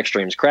 Go on Crack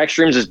Streams. Crack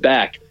Streams is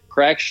back.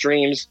 Crack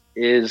Streams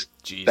is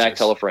back.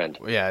 Tell a friend.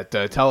 Yeah,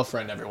 tell a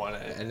friend, everyone.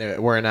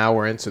 And we're an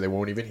hour in, so they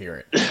won't even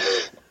hear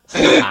it.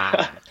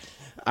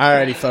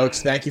 Alrighty,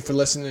 folks. Thank you for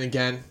listening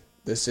again.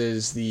 This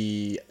is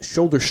the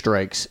Shoulder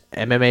Strikes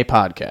MMA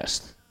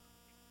podcast.